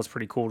thought that was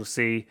pretty cool to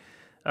see.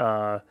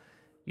 Uh,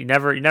 you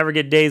never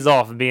get days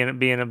off being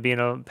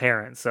a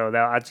parent, so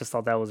that I just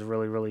thought that was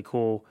really really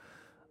cool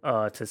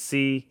to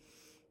see.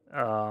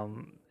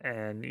 And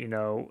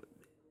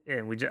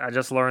I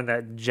just learned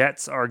that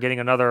Jets are getting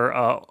another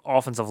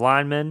offensive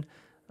lineman,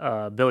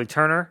 Billy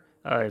Turner.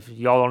 If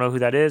y'all don't know who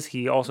that is,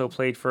 he also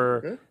played for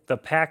Okay. the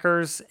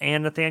Packers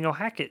and Nathaniel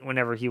Hackett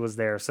whenever he was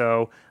there.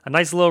 So a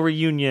nice little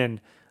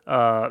reunion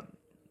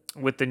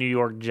with the New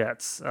York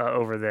Jets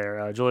over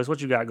there. Julius,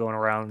 what you got going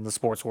around in the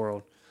sports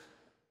world?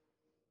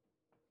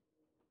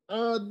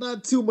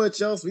 Not too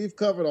much else. We've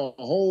covered a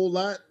whole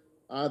lot.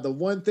 The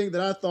one thing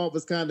that I thought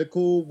was kind of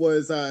cool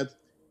was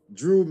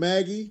Drew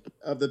Maggi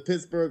of the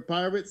Pittsburgh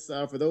Pirates.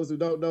 For those who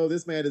don't know,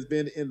 this man has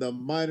been in the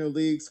minor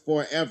leagues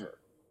forever,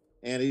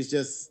 and he's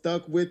just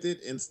stuck with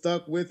it and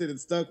stuck with it and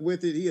stuck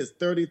with it. He is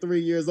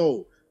 33 years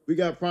old. We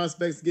got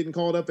prospects getting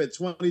called up at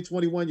 20,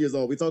 21 years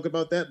old. We talked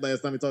about that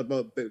last time. We talked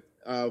about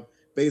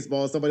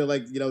baseball. Somebody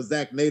like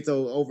Zach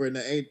Nato over in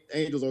the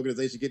Angels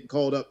organization getting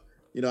called up,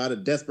 out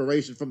of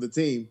desperation from the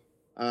team.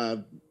 Uh,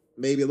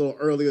 Maybe a little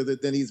earlier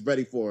than he's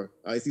ready for.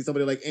 I see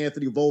somebody like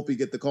Anthony Volpe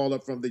get the call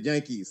up from the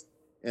Yankees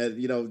at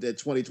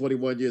 20,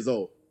 21 years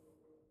old.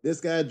 This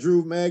guy,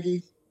 Drew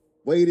Maggi,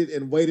 waited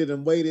and waited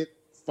and waited,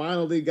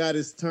 finally got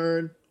his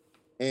turn,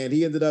 and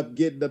he ended up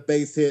getting the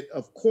base hit,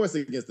 of course,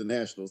 against the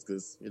Nationals,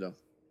 because,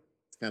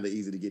 it's kind of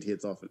easy to get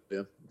hits off of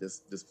them,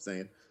 just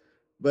saying.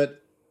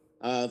 But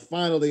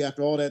finally,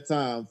 after all that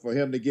time, for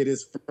him to get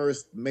his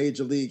first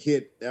major league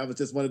hit, that was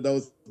just one of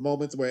those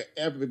moments where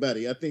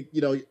everybody, I think,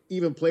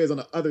 even players on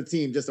the other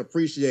team just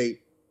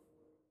appreciate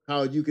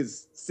how you can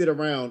sit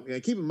around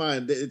and keep in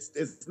mind that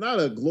it's not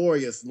a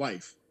glorious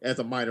life as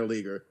a minor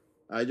leaguer.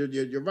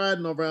 You're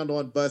riding around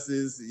on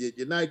buses.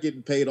 You're not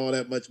getting paid all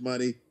that much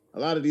money. A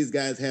lot of these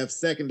guys have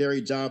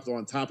secondary jobs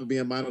on top of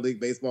being minor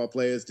league baseball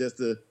players just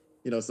to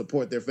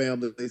support their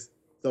families.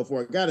 So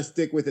for a guy to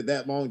stick with it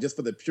that long just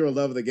for the pure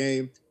love of the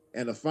game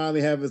and to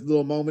finally have his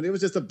little moment, it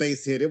was just a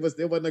base hit. It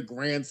wasn't a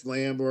grand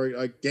slam or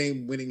a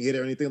game winning hit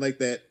or anything like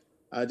that.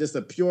 Just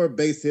a pure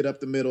base hit up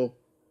the middle.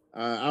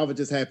 I was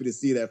just happy to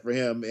see that for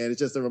him, and it's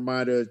just a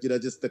reminder,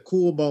 just the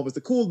cool moments,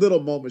 the cool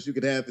little moments you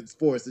could have in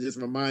sports to just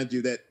remind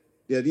you that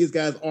these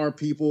guys are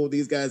people,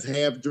 these guys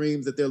have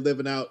dreams that they're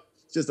living out.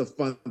 It's just a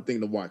fun thing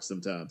to watch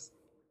sometimes.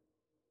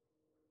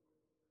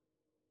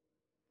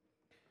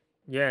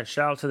 Yeah, and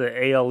shout out to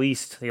the AL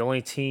East, the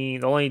only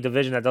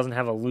division that doesn't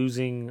have a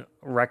losing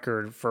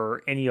record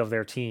for any of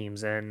their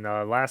teams. And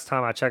last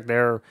time I checked,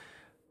 their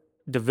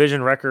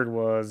division record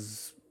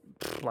was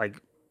like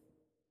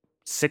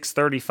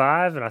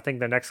 635, and I think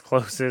the next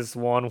closest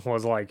one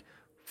was like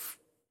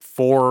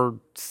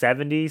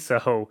 470.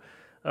 So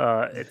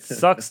it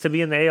sucks to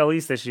be in the AL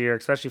East this year,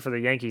 especially for the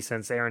Yankees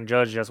since Aaron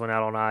Judge just went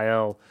out on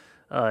IL,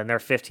 and they're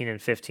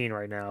 15-15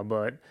 right now.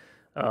 But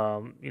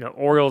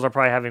Orioles are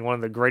probably having one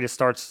of the greatest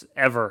starts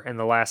ever in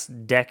the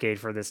last decade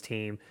for this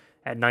team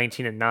at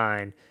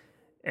 19-9,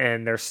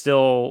 and they're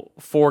still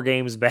 4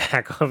 games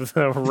back of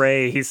the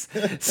Rays.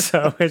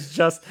 So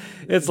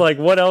it's like,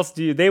 what else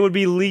they would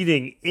be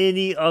leading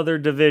any other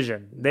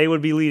division. They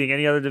would be leading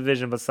any other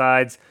division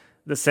besides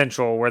the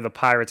Central, where the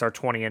Pirates are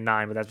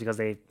 20-9, but that's because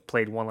they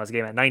played one less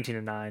game at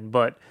 19-9.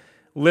 But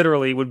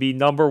literally would be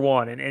number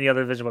one in any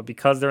other division, but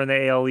because they're in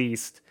the AL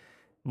East,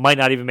 might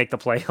not even make the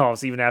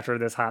playoffs even after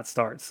this hot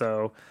start.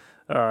 So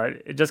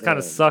it just kind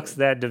of Oh sucks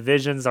man. that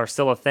divisions are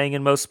still a thing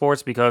in most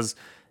sports because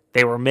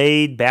they were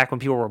made back when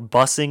people were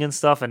busing and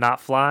stuff and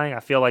not flying. I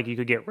feel like you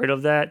could get rid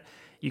of that.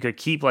 You could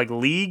keep like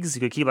leagues.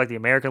 You could keep like the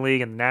American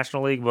League and the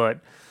National League,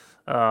 but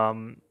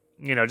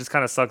it just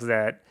kind of sucks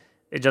that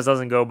it just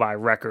doesn't go by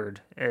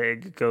record.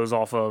 It goes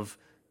off of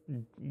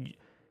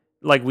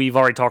like we've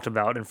already talked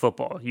about in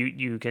football.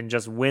 You can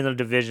just win a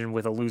division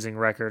with a losing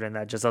record, and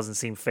that just doesn't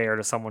seem fair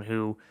to someone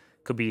who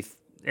could be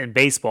in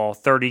baseball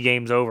 30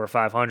 games over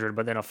 500,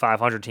 but then a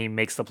 500 team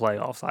makes the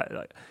playoffs.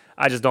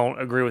 I just don't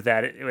agree with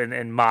that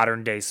in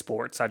modern day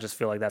sports. I just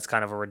feel like that's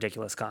kind of a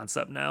ridiculous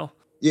concept now.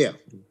 Yeah,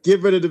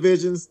 get rid of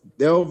divisions.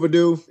 They're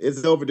overdue.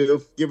 It's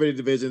overdue. Get rid of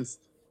divisions.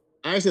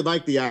 I actually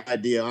like the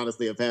idea,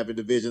 honestly, of having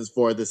divisions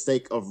for the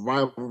sake of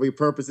rivalry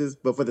purposes,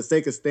 but for the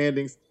sake of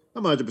standings,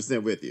 I'm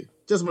 100% with you.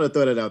 Just want to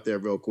throw that out there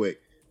real quick.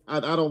 I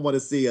don't want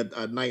to see a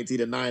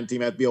 19-9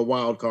 team have to be a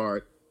wild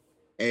card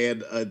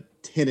and a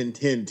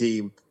 10-10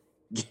 team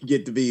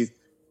get to be,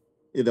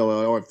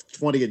 or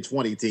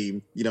 20-20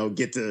 team,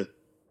 get to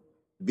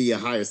be a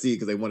higher seed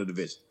because they won a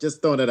division.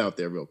 Just throwing that out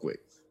there real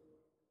quick.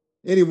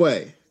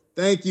 Anyway,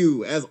 thank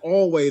you, as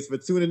always, for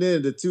tuning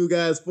in to Two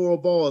Guys,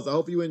 Four Balls. I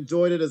hope you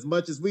enjoyed it as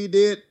much as we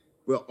did.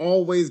 We're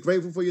always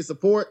grateful for your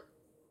support.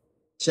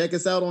 Check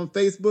us out on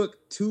Facebook,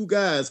 Two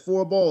Guys,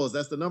 Four Balls.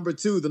 That's the number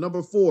 2, the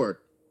number 4.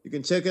 You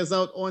can check us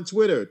out on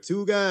Twitter,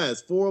 Two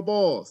Guys, Four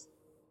Balls.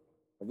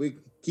 We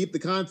keep the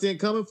content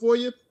coming for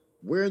you.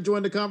 We're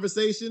enjoying the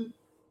conversation.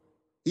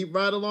 Keep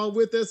right along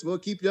with us. We'll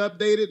keep you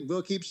updated.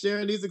 We'll keep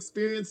sharing these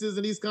experiences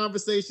and these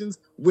conversations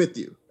with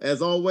you.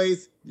 As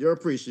always, you're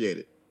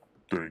appreciated.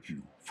 Thank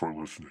you for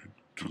listening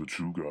to the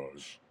Two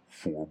Guys,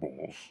 Four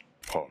Balls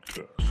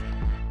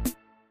podcast.